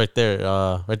 It's right there.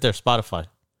 Right there, Spotify.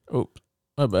 Oh,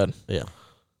 my bad. Yeah.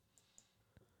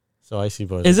 So Icy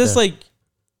Boys. Is right this there. like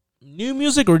new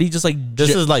music, or did he just like?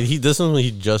 This is like this is what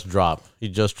he just dropped. He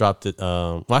just dropped it.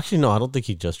 Well, actually, no, I don't think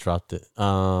he just dropped it.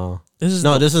 This is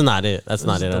not it. That's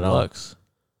not it at all.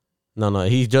 No,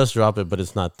 he just dropped it, but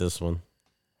it's not this one.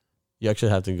 You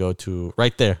actually have to go to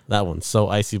right there, that one. So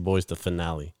Icy Boys, the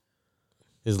finale,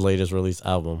 his latest release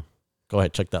album. Go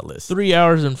ahead, check that list. 3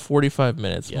 hours and 45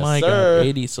 minutes. Yes, My sir. God,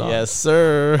 80 songs. Yes,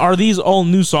 sir. Are these all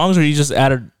new songs, or you just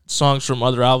added songs from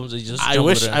other albums? That you just I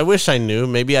wish I knew.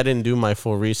 Maybe I didn't do my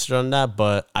full research on that,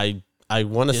 but I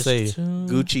want to say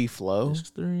Gucci Flow.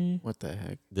 Disc 3. What the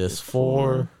heck? Disc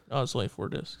 4. Oh, it's only 4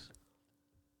 discs.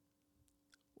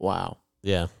 Wow.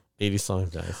 Yeah, 80 songs,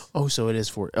 guys. Oh, so it is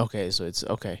 4. Okay, so it's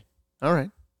okay. All right.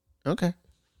 Okay.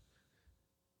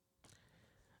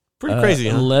 Pretty crazy,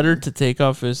 huh? Letter to Take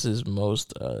Off is his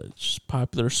most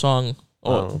popular song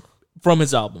from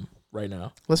his album right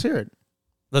now. Let's hear it.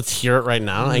 Let's hear it right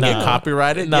now and get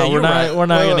copyrighted. No, Yeah, we're not. We're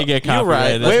not gonna get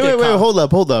copyrighted. Wait.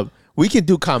 Hold up. We can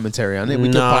do commentary on it. We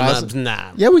can pause.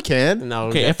 Nah. Yeah, we can. No.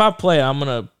 Okay, if I play it, I'm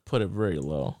gonna put it very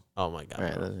low. Oh my God. All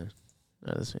right.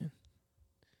 Let's see.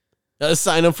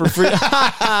 Sign up for free. Yo. All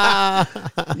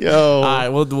right,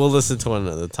 we'll listen to one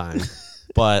another time.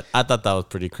 But I thought that was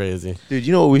pretty crazy. Dude,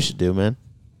 you know what we should do, man?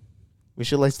 We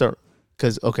should like start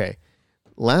because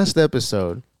last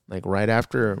episode, like right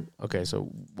after so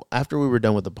after we were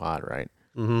done with the pod, right?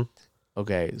 Mm-hmm.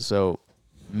 Okay, so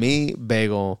me,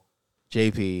 Bagel,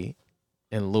 JP,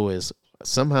 and Lewis,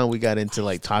 somehow we got into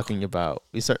like talking about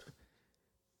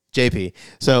JP.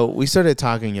 So we started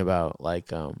talking about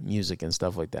like music and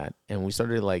stuff like that, and we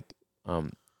started like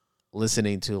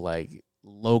listening to like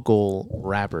local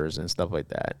rappers and stuff like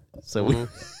that. So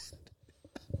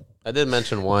I did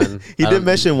mention one. He did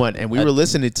mention one, and we were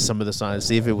listening to some of the songs to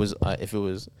see if it was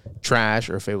trash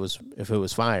or if it was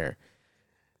fire.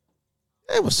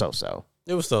 It was so.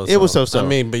 It was so. It was so. I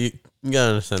mean, but you gotta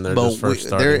understand they're just first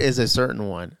starting. There is a certain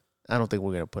one. I don't think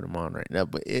we're gonna put them on right now,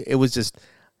 but it was just.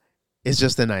 It's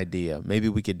just an idea. Maybe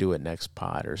we could do it next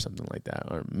pod or something like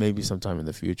that, or maybe sometime in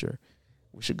the future.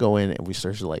 We should go in and we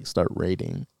start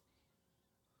rating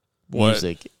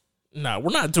music. No,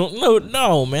 we're not doing.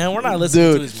 No, man, we're not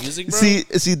listening to his music, bro.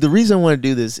 See, the reason I want to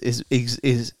do this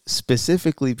is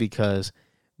specifically because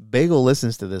Bagel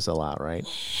listens to this a lot, right?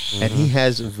 Mm-hmm. And he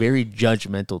has very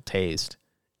judgmental taste,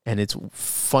 and it's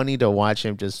funny to watch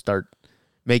him just start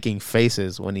making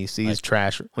faces when he sees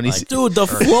trash. Dude, the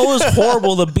flow is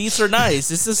horrible. The beats are nice.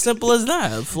 It's as simple as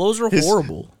that. The flows are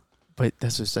horrible. But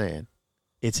that's what I'm saying.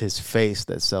 It's his face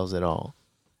that sells it all.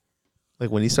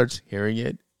 Like when he starts hearing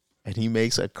it and he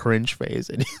makes a cringe face,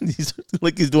 and he's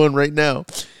like he's doing right now.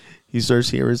 He starts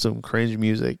hearing some cringe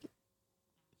music,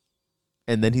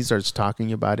 and then he starts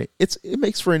talking about it. It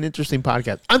makes for an interesting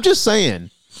podcast. I'm just saying.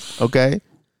 Okay.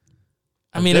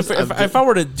 I mean, if I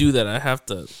were to do that, I have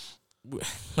to.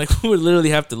 Like we would literally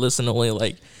have to listen to only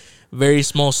like very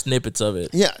small snippets of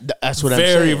it. Yeah, that's what I'm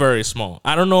saying. Very, very small.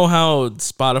 I don't know how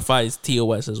Spotify's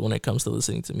TOS is when it comes to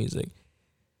listening to music.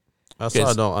 Also,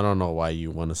 I don't know why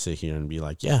you want to sit here and be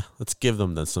like, yeah, let's give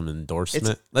them some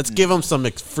endorsement. Let's give them some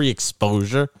free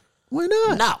exposure. Why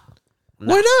not? No.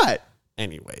 Why not?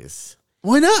 Anyways.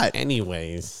 Why not?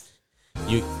 Anyways.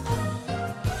 I'm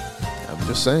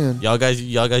just saying. Y'all guys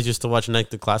used to watch Night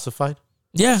Declassified?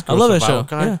 Yeah, I love that show.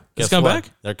 Yeah. It's coming back?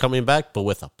 They're coming back, but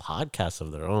with a podcast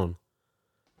of their own.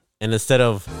 And instead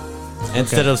of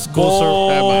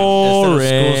school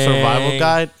survival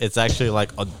guide, it's actually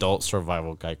like adult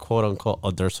survival guide, quote unquote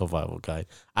adult survival guide.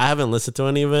 I haven't listened to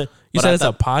any of it. You said it's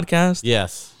a podcast?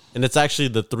 Yes. And it's actually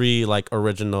the 3 like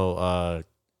original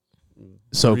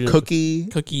Cookie,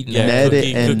 Ned,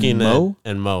 and Mo?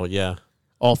 And Mo, yeah.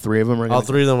 All 3 of them All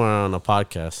 3 of them are on a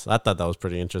podcast. I thought that was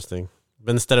pretty interesting.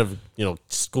 But instead of,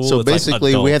 school, so it's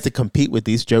basically like we have to compete with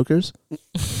these jokers?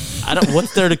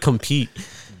 What's there to compete?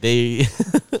 They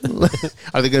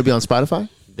are they going to be on Spotify?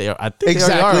 They are. I think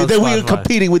exactly. They are on We're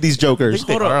competing with these jokers.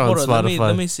 Hold on.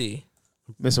 Let me see.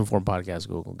 Misinformed podcast.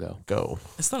 Google Go.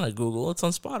 It's not on Google. It's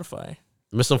on Spotify.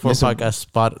 Misinformed podcast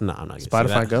spot. No, I'm not.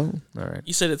 Spotify Go. All right.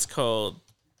 You said it's called.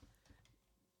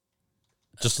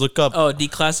 Just look up. Oh,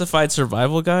 Declassified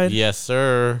Survival Guide. Yes,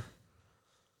 sir.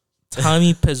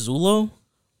 Tommy Pezzulo.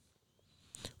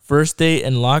 First Date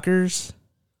and Lockers.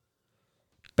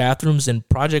 Bathrooms and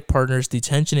Project Partners,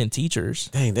 Detention and Teachers.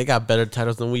 Dang, they got better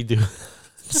titles than we do.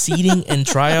 Seating and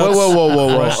Tryouts.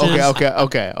 Whoa. Crushes.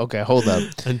 Okay. Hold up.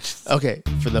 Okay,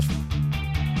 for the.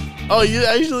 Oh, you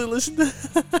actually listened to.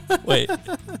 Wait.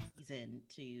 Reason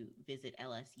to visit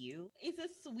LSU. It's a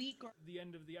sweet girl. The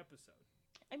end of the episode.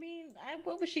 I mean,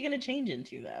 what was she gonna change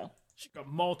into though? She got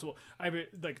multiple. I mean,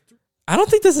 like. I don't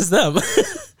think this is them.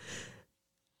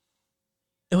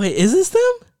 Wait, is this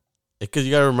them? Because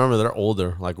you gotta remember they're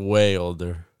older, like way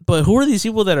older. But who are these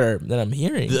people that I'm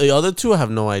hearing? The other two, I have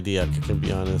no idea. I can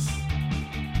be honest.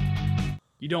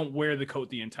 You don't wear the coat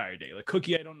the entire day. Like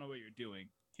Cookie, I don't know what you're doing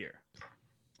here.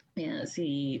 Yeah,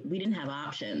 see, we didn't have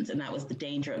options, and that was the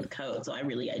danger of the coat. So I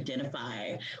really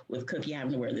identify with Cookie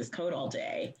having to wear this coat all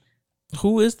day.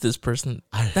 Who is this person?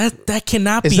 That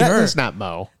cannot be her. That's not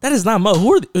Mo. That is not Mo.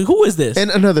 Who is this? And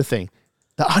another thing,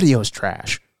 the audio is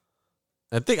trash.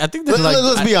 I think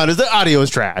let's be honest, the audio is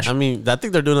trash. I mean, I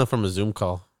think they're doing it from a Zoom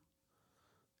call.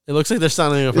 It looks like they're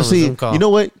sounding it from a Zoom call. You know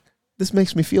what? This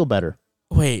makes me feel better.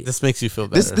 Wait, this makes you feel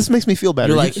better. This makes me feel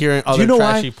better. You like hearing other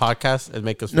trashy podcasts and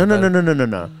make us feel better?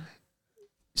 No.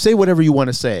 Say whatever you want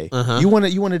to say. Uh-huh. You want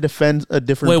to defend a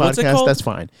different podcast? That's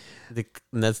fine.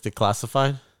 That's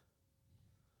Declassified.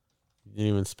 You didn't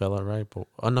even spell it right. But,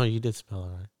 oh no, you did spell it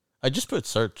right. I just put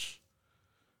search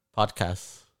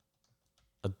podcasts.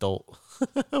 Adult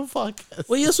podcast.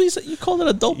 Well, yes, you called it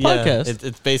adult podcast.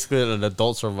 It's basically an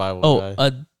adult survival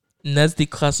guide. Ned's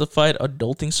Declassified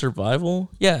Adulting Survival.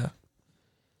 Yeah.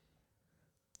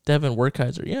 Devin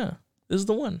Werkheiser. Yeah, this is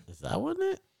the one. Is that one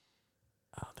it?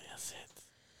 Oh, that's it.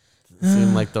 Doesn't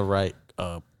seem like the right.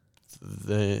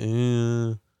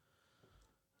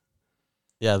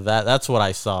 Yeah, that's what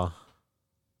I saw.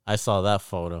 I saw that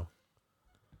photo.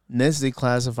 Ned's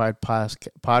Declassified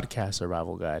podcast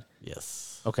survival guide.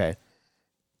 Yes. Okay.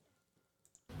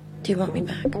 Do you want me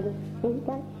back?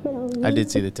 I did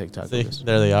see the TikTok. See,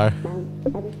 there they are.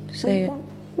 Say it.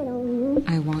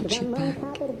 I want you back.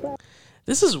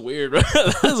 This is weird.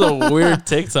 That is a weird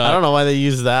TikTok. I don't know why they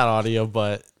use that audio,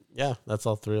 but yeah, that's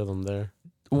all three of them there.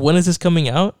 When is this coming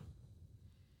out?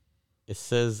 It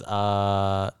says,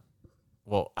 their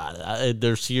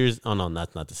series. Oh no,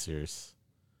 that's not the series.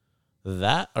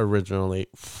 That originally.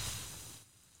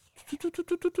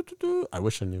 I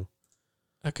wish I knew.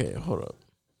 Okay, hold up.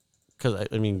 Because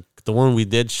I mean, the one we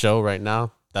did show right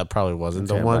now, that probably wasn't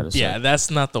the one. Yeah,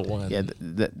 that's not the one. Yeah,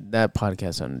 that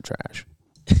podcast sounded trash.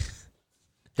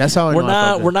 That's how I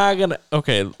know. We're not gonna.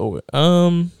 Okay.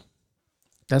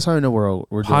 That's how I know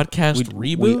we're podcast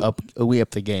doing, reboot. We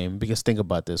up the game because think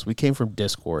about this. We came from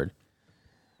Discord,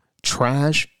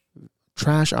 trash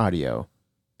audio,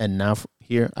 and now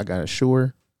here I got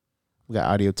Shure. We got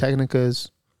Audio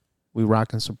Technicas. We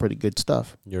rocking some pretty good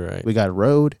stuff. You're right. We got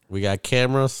Rode. We got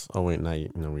cameras. Oh wait, no,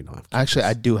 we don't have cameras. Actually,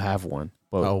 I do have one.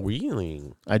 But oh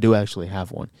really? I do actually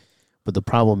have one, but the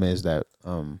problem is that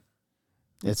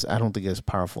I don't think it's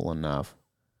powerful enough.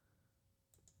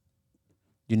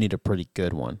 You need a pretty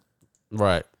good one,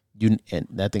 right? And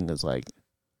that thing is like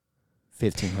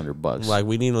 $1,500. Like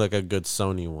we need like a good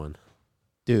Sony one,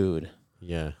 dude.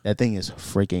 Yeah, that thing is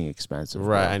freaking expensive,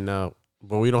 right? bro. I know,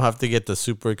 but we don't have to get the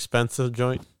super expensive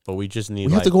joint. But we just need.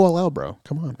 We have to go all out, bro.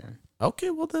 Come on, man.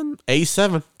 Okay, well then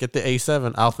A7. Get the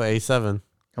A7 Alpha A7.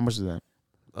 How much is that?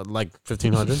 Like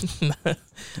 $1,500.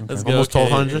 Let's go. Almost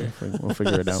 $1,200. We'll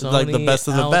figure it out. Like the best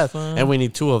of the best, and we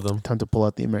need two of them. Time to pull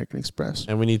out the American Express.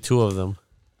 And we need two of them.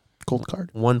 Gold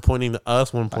card. One pointing to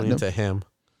us, one pointing to him.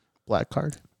 Black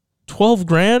card.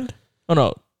 $12,000? Oh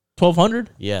no, $1,200?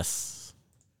 Yes.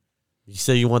 You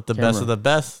say you want the best of the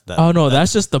best.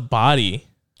 That's just the body.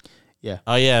 Yeah.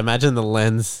 Oh yeah. Imagine the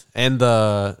lens and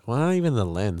the not even the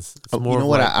lens. It's more. You know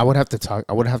what? I would have to talk.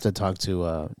 I would have to talk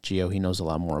to Gio. He knows a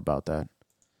lot more about that.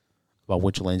 About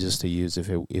which lenses to use if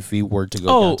he were to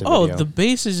go down to video. The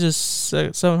base is just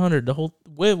 $700. The whole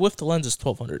with the lens is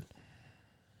 $1,200.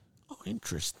 Oh,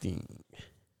 interesting.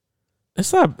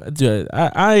 It's not, dude.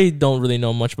 I don't really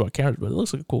know much about cameras, but it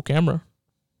looks like a cool camera.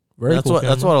 That's what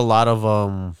a lot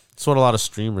of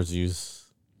streamers use.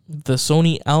 The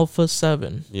Sony Alpha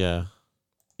 7. Yeah.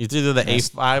 It's either the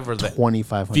A5 or the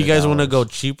 $2,500. If you guys want to go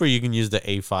cheaper, you can use the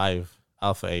A5,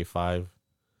 Alpha A5.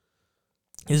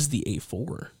 This is the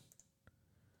A4.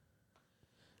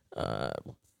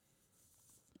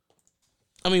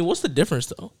 I mean, what's the difference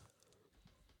though?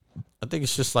 I think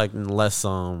it's just like less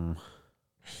a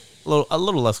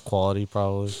little less quality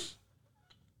probably.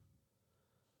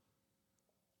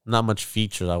 Not much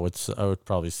features, I would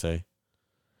probably say.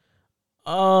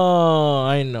 Oh,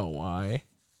 I know why.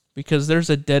 Because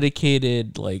there's a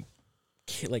dedicated like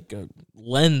a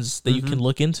lens that you can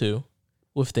look into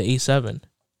with the A7.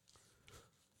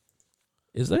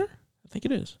 Is there? I think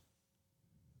it is.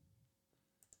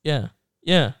 Yeah.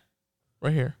 Yeah.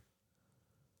 Right here.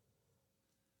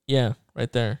 Yeah,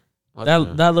 right there. Okay.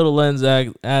 That little lens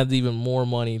adds even more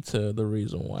money to the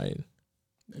reason why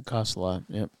it costs a lot.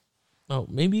 Yep. Oh,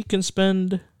 maybe you can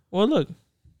spend. Well, look.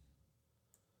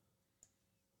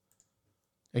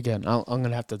 Again, I'm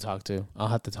gonna have to talk to. I'll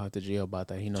have to talk to Gio about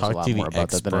that. He knows a lot to the more about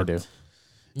that than I do.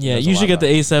 Yeah, you should get the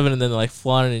A7 and then like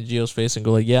flaunt it in Gio's face and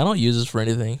go like, "Yeah, I don't use this for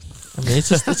anything. I mean, it's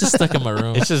just stuck in my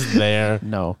room. It's just there.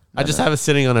 No, I just have it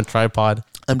sitting on a tripod.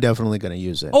 I'm definitely gonna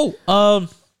use it. Oh,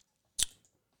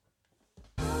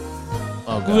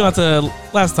 moving on to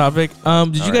last topic.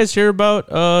 Did you guys hear about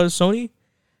Sony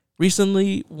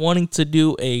recently wanting to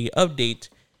do a update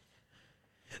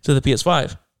to the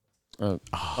PS5?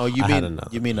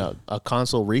 You mean a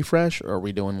console refresh, or are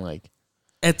we doing like?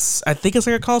 I think it's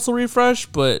like a console refresh,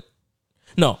 but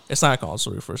no, it's not a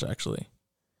console refresh actually.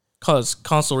 Because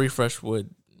console refresh would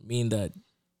mean that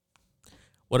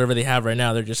whatever they have right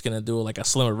now, they're just gonna do like a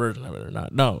slimmer version of it or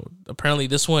not. No, apparently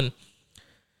this one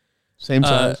same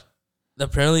size.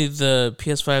 Apparently the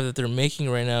PS5 that they're making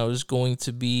right now is going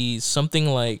to be something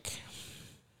like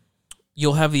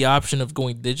you'll have the option of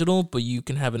going digital, but you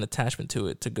can have an attachment to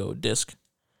it to go disc.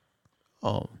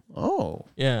 Oh.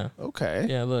 Yeah. Okay.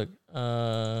 Yeah, look.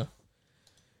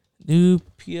 New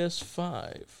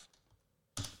PS5.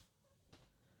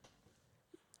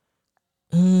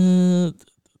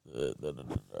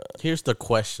 Here's the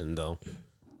question though.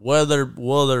 Will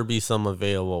there be some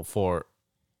available for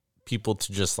people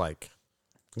to just like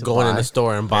go in the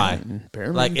store and buy?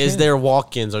 Apparently like, is there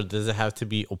walk-ins or does it have to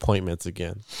be appointments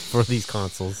again for these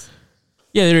consoles?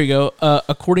 Yeah, there you go.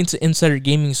 According to Insider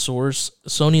Gaming Source,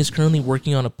 Sony is currently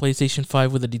working on a PlayStation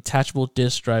 5 with a detachable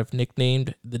disc drive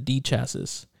nicknamed the D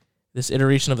chassis. This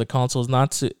iteration of the console is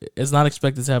not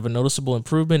expected to have a noticeable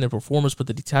improvement in performance, but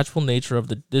the detachable nature of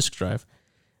the disc drive,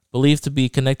 believed to be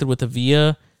connected with a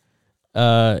via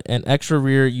an extra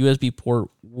rear USB port,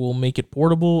 will make it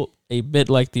portable, a bit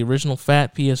like the original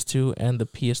Fat PS2 and the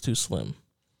PS2 Slim.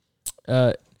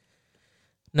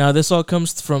 Now, this all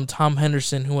comes from Tom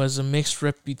Henderson, who has a mixed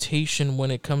reputation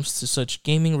when it comes to such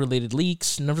gaming-related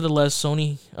leaks. Nevertheless,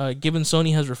 given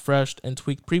Sony has refreshed and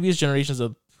tweaked previous generations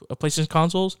of PlayStation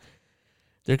consoles,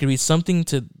 there could be something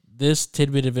to this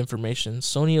tidbit of information.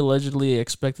 Sony allegedly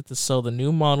expected to sell the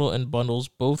new model in bundles,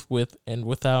 both with and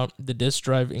without the disc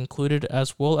drive included,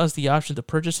 as well as the option to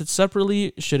purchase it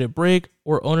separately should it break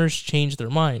or owners change their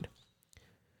mind.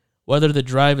 Whether the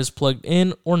drive is plugged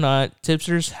in or not,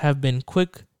 tipsters have been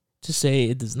quick to say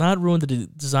it does not ruin the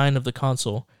design of the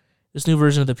console. This new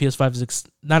version of the PS5 is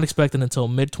not expected until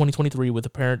mid-2023, with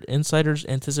apparent insiders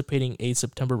anticipating a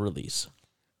September release.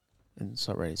 And it's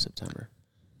already September.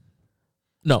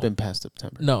 No. It's been past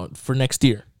September. No, for next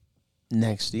year.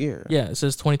 Next year? Yeah, it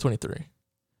says 2023.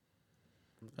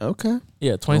 Okay.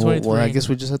 Yeah, 2023. Well, I guess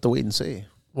we just have to wait and see.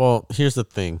 Well, here's the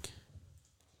thing.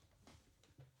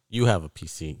 You have a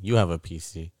PC. You have a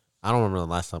PC. I don't remember the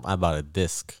last time I bought a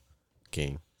disc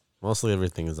game. Mostly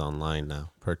everything is online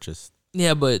now, purchased.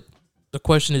 Yeah, but the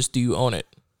question is, do you own it?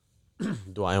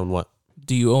 Do I own what?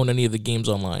 Do you own any of the games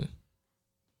online?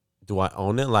 Do I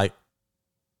own it? Like,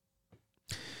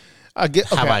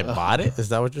 have I bought it? Is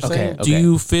that what you're saying? Do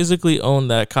you physically own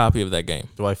that copy of that game?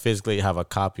 Do I physically have a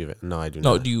copy of it? No, I do not.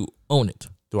 No, do you own it?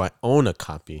 Do I own a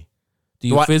copy? Do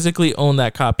you physically own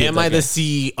that copy? Am I the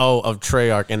CEO of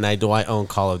Treyarch and do I own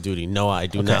Call of Duty? No, I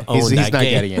do not own that game. He's not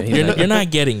getting it. You're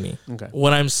not getting me. Okay.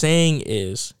 What I'm saying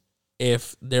is,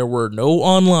 if there were no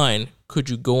online, could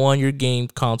you go on your game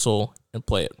console and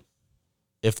play it?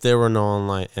 If there were no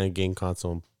online and a game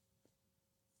console,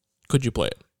 could you play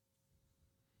it?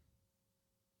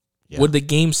 Yeah. Would the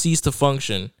game cease to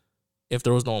function if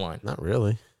there was no online? Not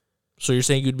really. So you're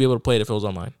saying you'd be able to play it if it was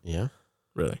online? Yeah.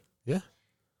 Really? Yeah.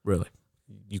 Really?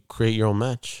 You create your own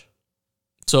match.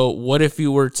 So what if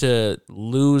you were to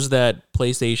lose that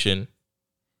PlayStation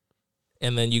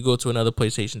and then you go to another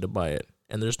PlayStation to buy it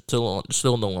and there's still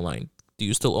no online? Do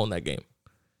you still own that game?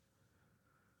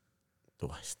 Do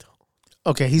I still?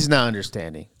 Okay, he's not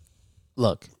understanding.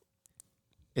 Look,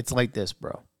 it's like this,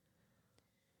 bro.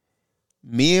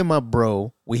 Me and my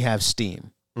bro, we have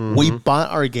Steam. Mm-hmm. We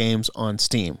bought our games on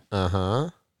Steam.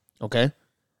 Okay?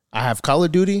 I have Call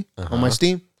of Duty on my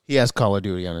Steam. He has Call of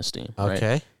Duty on his Steam.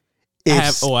 Okay. Right?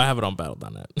 I have it on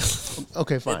Battle.net.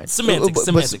 Okay, fine.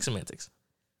 Semantics.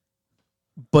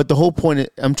 But the whole point,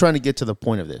 I'm trying to get to the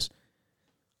point of this.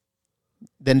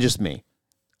 Then just me.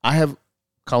 I have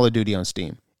Call of Duty on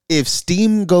Steam. If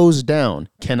Steam goes down,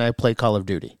 can I play Call of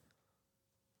Duty?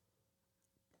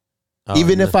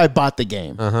 Even if I bought the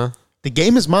game. The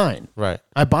game is mine. Right.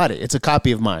 I bought it. It's a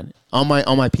copy of mine on my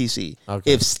PC.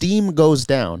 Okay. If Steam goes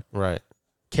down, Right.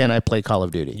 can I play Call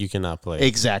of Duty? You cannot play.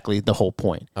 Exactly the whole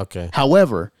point. Okay.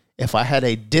 However, if I had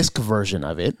a disc version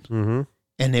of it Mm-hmm.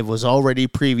 and it was already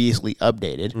previously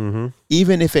updated, Mm-hmm.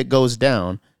 even if it goes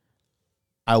down,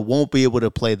 I won't be able to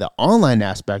play the online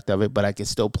aspect of it, but I can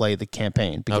still play the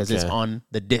campaign because it's Okay. on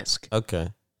the disc.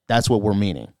 Okay. That's what we're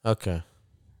meaning. Okay.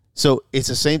 So it's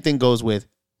the same thing goes with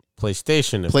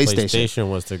PlayStation. If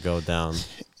PlayStation was to go down.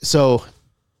 So,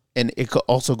 and it could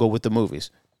also go with the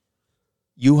movies.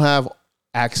 You have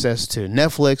access to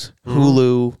Netflix,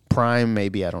 Hulu, Prime,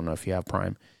 maybe. I don't know if you have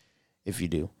Prime. If you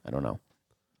do, I don't know.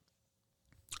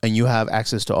 And you have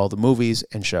access to all the movies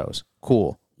and shows.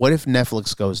 Cool. What if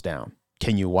Netflix goes down?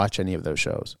 Can you watch any of those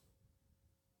shows?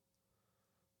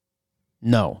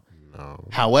 No.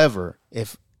 However,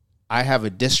 if I have a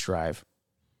disc drive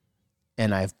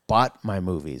and I've bought my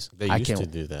movies, They I used can to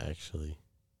do that, actually.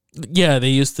 Yeah, they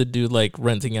used to do like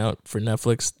renting out for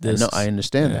Netflix. No, I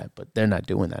understand that, but they're not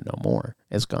doing that no more.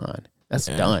 It's gone. That's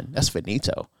done. That's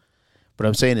finito. What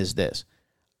I'm saying is this: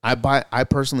 I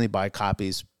personally buy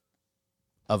copies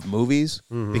of movies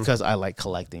because I like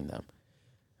collecting them.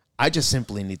 I just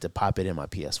simply need to pop it in my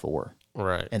PS4,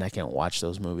 right? And I can watch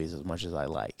those movies as much as I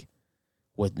like,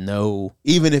 with no,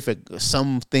 even if it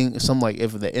if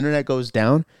the internet goes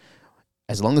down.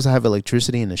 As long as I have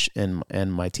electricity and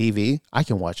my TV, I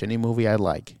can watch any movie I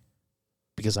like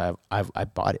because I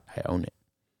bought it. I own it.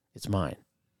 It's mine.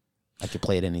 I can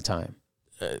play it anytime.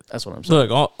 That's what I'm saying.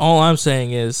 Look, all I'm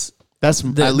saying is that's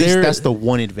at least that's the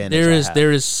one advantage.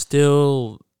 There is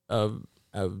still a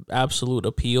absolute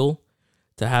appeal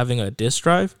to having a disc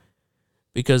drive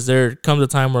because there comes a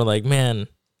time where like, man,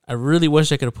 I really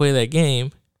wish I could play that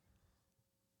game.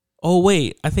 Oh,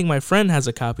 wait, I think my friend has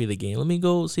a copy of the game. Let me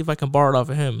go see if I can borrow it off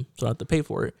of him so I don't have to pay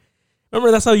for it.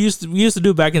 Remember, that's how we used to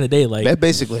do back in the day. Like that's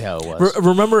basically how it was.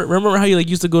 Remember how you like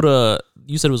used to go to,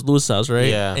 you said it was Lewis' house, right?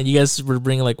 Yeah. And you guys were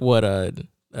bringing like what,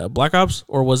 Black Ops?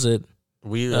 Or was it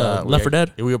Left 4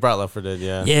 Dead? We brought Left 4 Dead,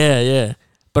 yeah. Yeah.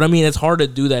 But I mean, it's hard to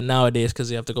do that nowadays because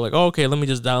you have to go like, oh, okay, let me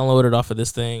just download it off of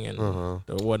this thing and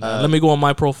whatnot. Let me go on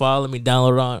my profile. Let me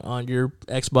download it on your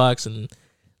Xbox and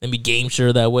let me game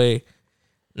share that way.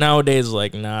 Nowadays,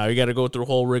 like, nah, you got to go through a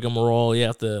whole rigmarole. You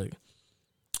have to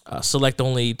select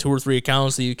only 2 or 3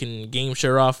 accounts that you can game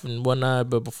share off and whatnot.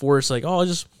 But before, it's like, oh,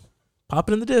 just pop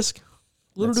it in the disc.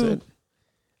 That's it.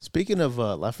 Speaking of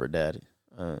Left 4 Dead,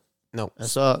 no, I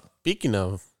saw. Speaking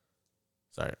of,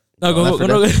 sorry, no, go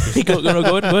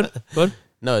ahead.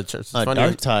 No, it's funny.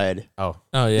 Dark Tide. Oh,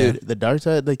 yeah, dude, the Dark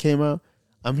Tide that came out.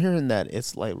 I'm hearing that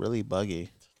it's like really buggy.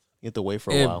 You have to wait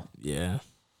for a while. Yeah,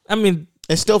 I mean.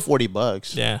 It's still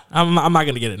 $40. Yeah, I'm not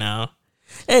gonna get it now.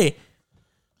 Hey,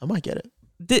 I might get it.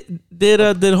 Did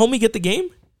homie get the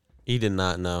game? He did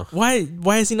not know. Why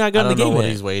has he not gotten the game? I don't know what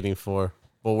yet? he's waiting for.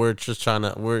 But we're just trying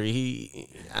to.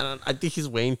 I think he's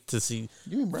waiting to see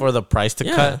for the price to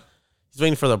cut. He's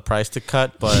waiting for the price to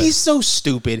cut, but he's so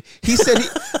stupid. He said,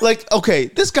 okay,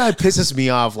 this guy pisses me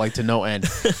off like to no end.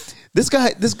 This guy,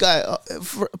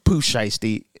 Pooh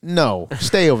Shiesty. No,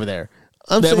 stay over there.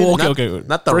 I'm saying, okay.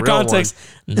 Not the for real context,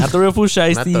 one. Not the real Pooh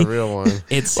Shiesty. Not the real one.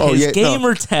 It's his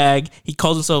gamer tag. He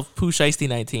calls himself Pooh Shiesty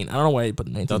 19. I don't know why he put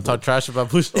 19. Don't talk trash about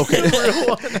Pooh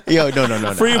Shiesty. Okay. Yo,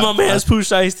 no. Free my man's Pooh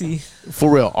Shiesty. For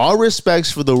real. All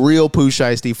respects for the real Pooh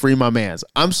Shiesty. Free my man's.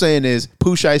 I'm saying is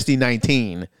Pooh Shiesty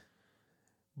 19.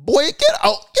 Boy, get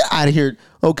out of here.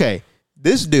 Okay.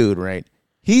 This dude, right?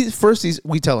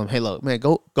 We tell him, hey, look, man,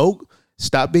 go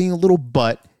stop being a little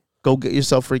butt. Go get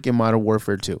yourself freaking Modern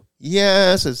Warfare 2.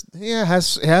 Yes, it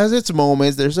has its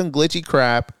moments. There's some glitchy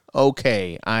crap.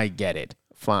 Okay, I get it.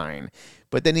 Fine.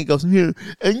 But then he goes, I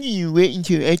need to wait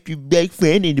until after Black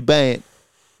Friday to buy it.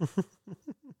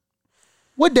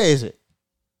 What day is it?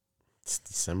 It's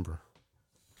December.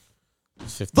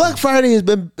 Black Friday has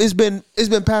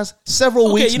been past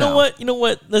several weeks. Okay, you know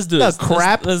what? Let's do this.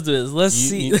 Crap. Let's do this. Let's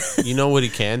see. You know what he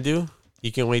can do? He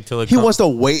can wait till it. He wants to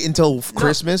wait until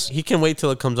Christmas. He can wait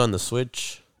till it comes on the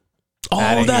Switch.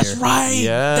 Oh, that's right.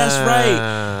 Yeah, that's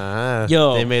right.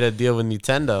 Yo, they made a deal with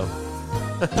Nintendo.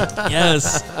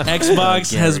 Yes,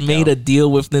 Xbox has made a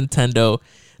deal with Nintendo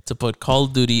to put Call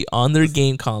of Duty on their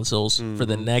game consoles for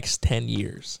the next 10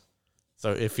 years.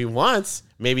 So if he wants,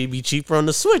 maybe it'd be cheaper on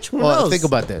the Switch. Who Well, knows? think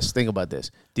about this.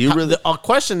 Do you really? The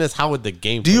question is, how would the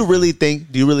game? Do you really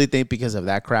think because of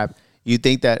that crap, you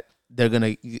think that they're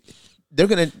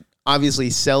gonna obviously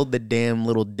sell the damn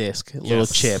little disc, little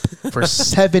chip for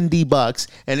 $70,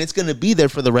 and it's gonna be there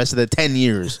for the rest of the 10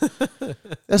 years?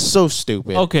 That's so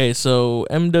stupid. Okay, so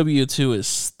MW2 is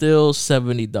still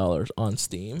 $70 on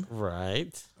Steam.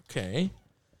 Right. Okay.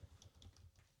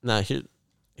 Now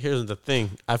here's the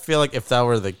thing. I feel like if that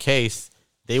were the case,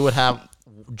 they would have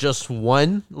just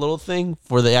one little thing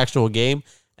for the actual game,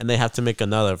 and they have to make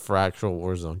another for actual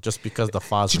Warzone, just because the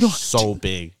files are so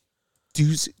big.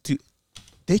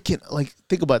 They can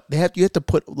think about you have to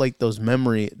put like those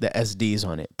the SDs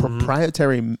on it,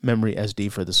 proprietary memory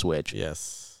SD for the Switch.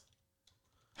 Yes.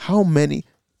 How many,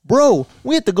 bro?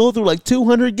 We had to go through like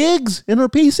 200 gigs in our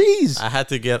PCs. I had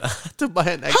to buy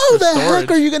an extra. How the storage.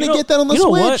 heck are you gonna get that on the you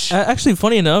know Switch? What? Actually,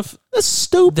 funny enough, that's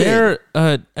stupid. Their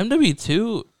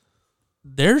MW2,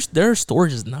 their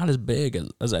storage is not as big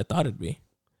as I thought it'd be.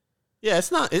 Yeah,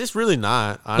 it's not. It's really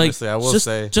not. Honestly, I will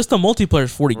say. Just the multiplayer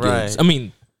is 40 gigs. Right. I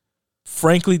mean,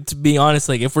 frankly, to be honest,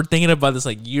 like if we're thinking about this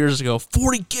like years ago,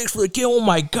 40 gigs for the game. Oh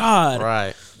my god!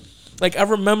 Right. Like I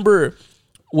remember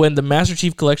when the Master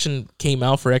Chief Collection came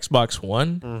out for Xbox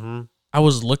One. Mm-hmm. I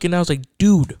was looking. I was like,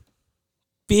 dude,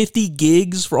 50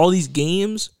 gigs for all these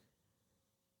games.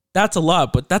 That's a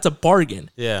lot, but that's a bargain.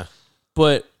 Yeah.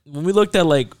 But when we looked at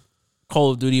like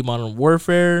Call of Duty Modern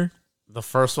Warfare, the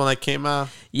first one that came out,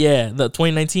 the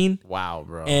 2019. Wow,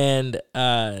 bro. And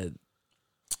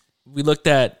we looked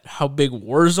at how big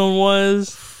Warzone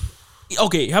was.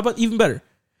 Okay, how about even better?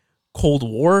 Cold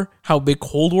War, how big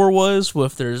Cold War was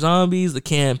with their zombies, the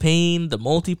campaign, the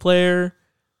multiplayer,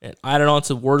 and added on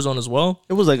to Warzone as well.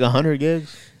 It was like 100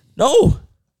 gigs. No.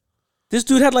 This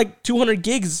dude had like 200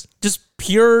 gigs, just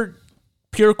pure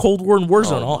Cold War and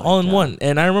Warzone all in one.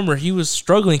 And I remember he was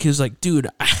struggling because he was like, dude,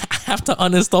 I have to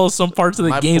uninstall some parts of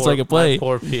the game so I can play. My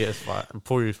poor PS5,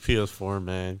 poor PS4,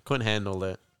 man. Couldn't handle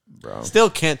it. Bro. Still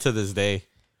can't to this day.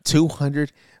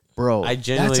 200, bro. I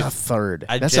genuinely, that's a third.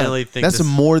 I genuinely think that's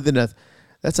more than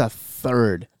that's a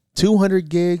third. 200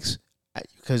 gigs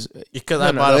because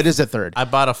it is a third. I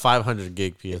bought a 500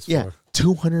 gig PS4. Yeah,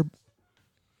 200.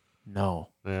 No.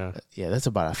 Yeah. Yeah, that's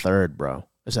about a third, bro.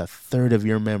 That's a third of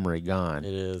your memory gone.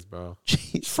 It is, bro.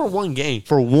 Jeez. For one game.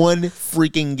 For one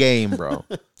freaking game, bro.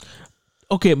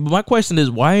 Okay, but my question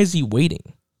is, why is he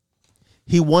waiting?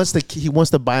 He wants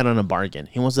to buy it on a bargain.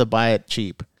 He wants to buy it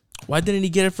cheap. Why didn't he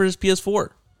get it for his PS4?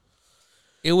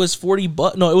 It was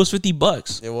 $40. No, it was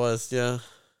 $50. It was, yeah.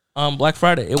 Black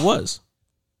Friday. It was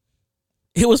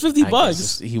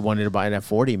 $50. He wanted to buy it at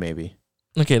 40, maybe.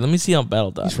 Okay, let me see on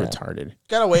Battle.net. He's retarded.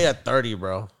 Gotta wait at 30,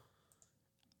 bro.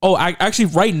 Oh, actually,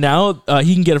 right now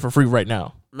he can get it for free right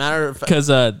now. Matter of fact, because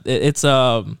it's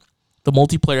the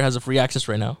multiplayer has a free access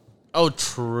right now. Oh,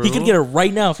 true. He could get it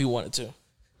right now if he wanted to,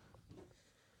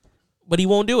 but he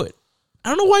won't do it. I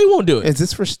don't know why he won't do it. Is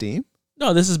this for Steam?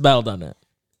 No, this is Battle.net.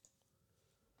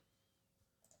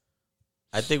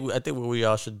 I think what we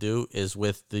all should do is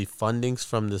with the fundings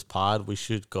from this pod, we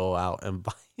should go out and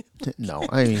buy it. No,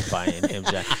 I ain't buying him,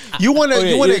 Jack. You want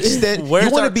to extend? You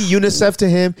want to be UNICEF to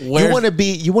him? You want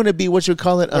to be what you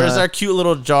call it? Where's our cute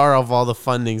little jar of all the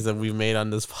fundings that we've made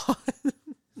on this pod?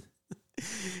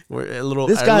 We're a little.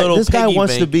 This guy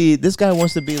wants to be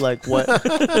like what?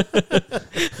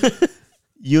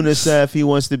 UNICEF. He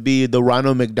wants to be the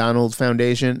Ronald McDonald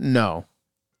Foundation. No,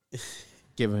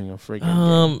 giving a freaking.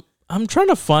 Game. I'm trying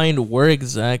to find where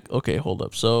Okay, hold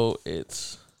up. So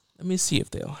it's. Let me see if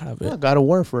they'll have it. Yeah, God of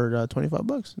War for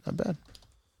 $25. Not bad.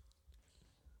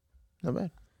 Not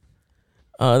bad.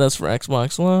 That's for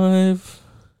Xbox Live.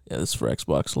 Yeah, this is for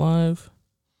Xbox Live.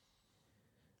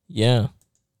 Yeah.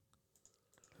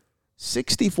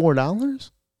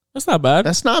 $64? That's not bad.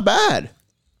 That's not bad.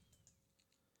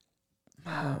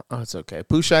 Oh, it's okay.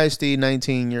 Push ISD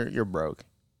 19. You're broke.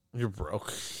 You're broke.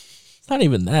 It's not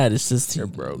even that. It's just you're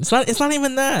broke. It's not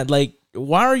even that. Like,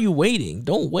 why are you waiting?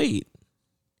 Don't wait.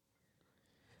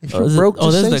 If you're broke,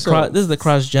 this is the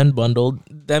cross-gen bundle.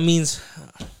 That means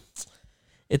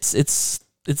it's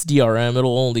DRM.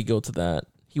 It'll only go to that.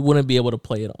 He wouldn't be able to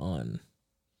play it on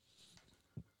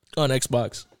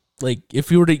Xbox. Like,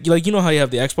 if you were to, like, you know how you have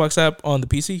the Xbox app on the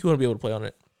PC? You wouldn't be able to play on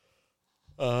it.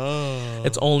 Oh.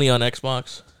 It's only on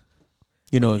Xbox.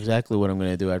 You know exactly what I'm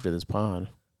going to do after this pod.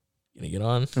 You gonna get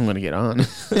on? I'm going to get on.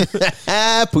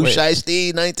 Push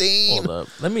ISD 19. Hold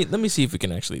up. Let me see if we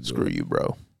can actually do Screw it. you,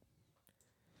 bro.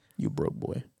 You broke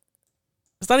boy.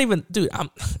 It's not even, dude.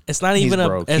 It's not even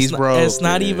broke. It's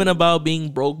not even about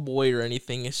being broke boy or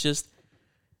anything. It's just,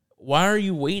 why are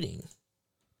you waiting?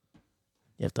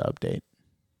 You have to update.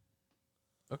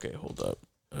 Okay, hold up.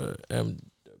 MW.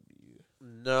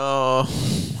 No.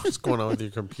 What's going on with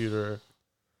your computer?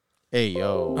 Hey,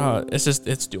 yo.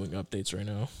 It's doing updates right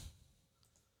now.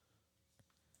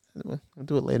 I'll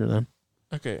do it later then.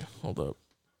 Okay, hold up.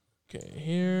 Okay,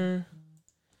 here.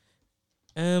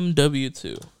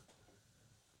 MW2.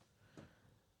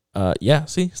 Yeah,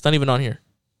 see? It's not even on here.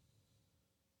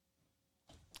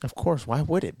 Of course. Why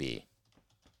would it be?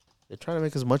 They're trying to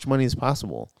make as much money as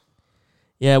possible.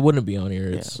 Yeah, it wouldn't be on here.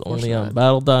 Yeah, It's of course only on not.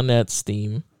 Battle.net,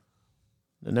 Steam.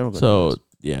 They're never gonna So, do this.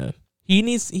 yeah. He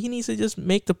needs to just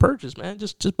make the purchase, man.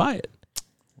 Just buy it.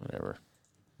 Whatever.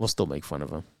 We'll still make fun of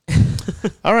him.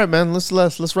 All right, man. Let's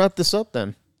wrap this up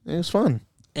then. It was fun.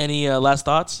 Any last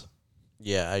thoughts?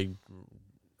 Yeah, I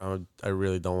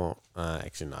really don't want.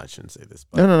 Actually, no, I shouldn't say this.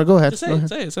 But No, go ahead. Just say Go it. ahead.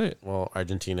 Say it. Say it. Well,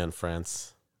 Argentina and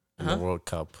France in the World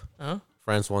Cup. Uh-huh.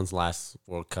 France won last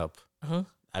World Cup. Uh-huh.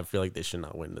 I feel like they should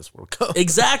not win this World Cup.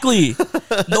 Exactly.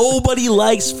 Nobody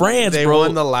likes France, They bro.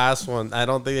 won the last one. I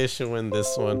don't think they should win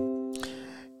this one.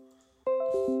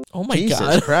 Oh my Jesus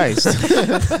God. Christ.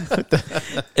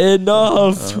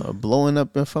 Enough. Blowing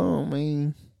up your phone,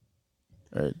 man.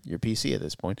 Or your PC at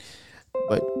this point.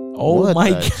 But Oh what my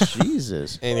the God.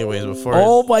 Jesus. Anyways,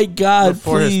 Oh my God,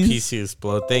 before please. his PC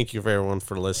explode, thank you for everyone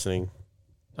for listening.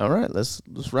 All right, let's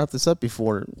wrap this up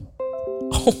before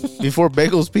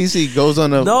Bagel's PC goes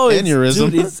on a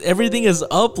aneurysm. Dude, everything is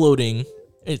uploading.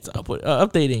 It's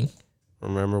updating.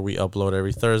 Remember, we upload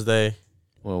every Thursday.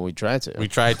 Well, we try to. We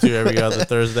try to every other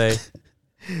Thursday.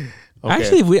 Okay.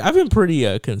 Actually, I've been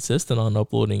pretty consistent on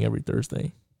uploading every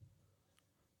Thursday.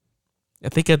 I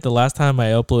think at the last time I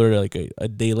uploaded, like a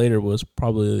day later, was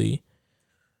probably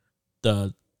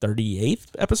the 38th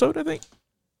episode, I think.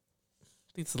 I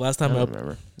think it's the last time I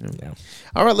remember. Yeah.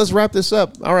 All right, let's wrap this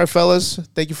up. All right, fellas.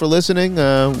 Thank you for listening.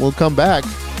 We'll come back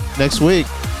next week,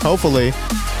 hopefully.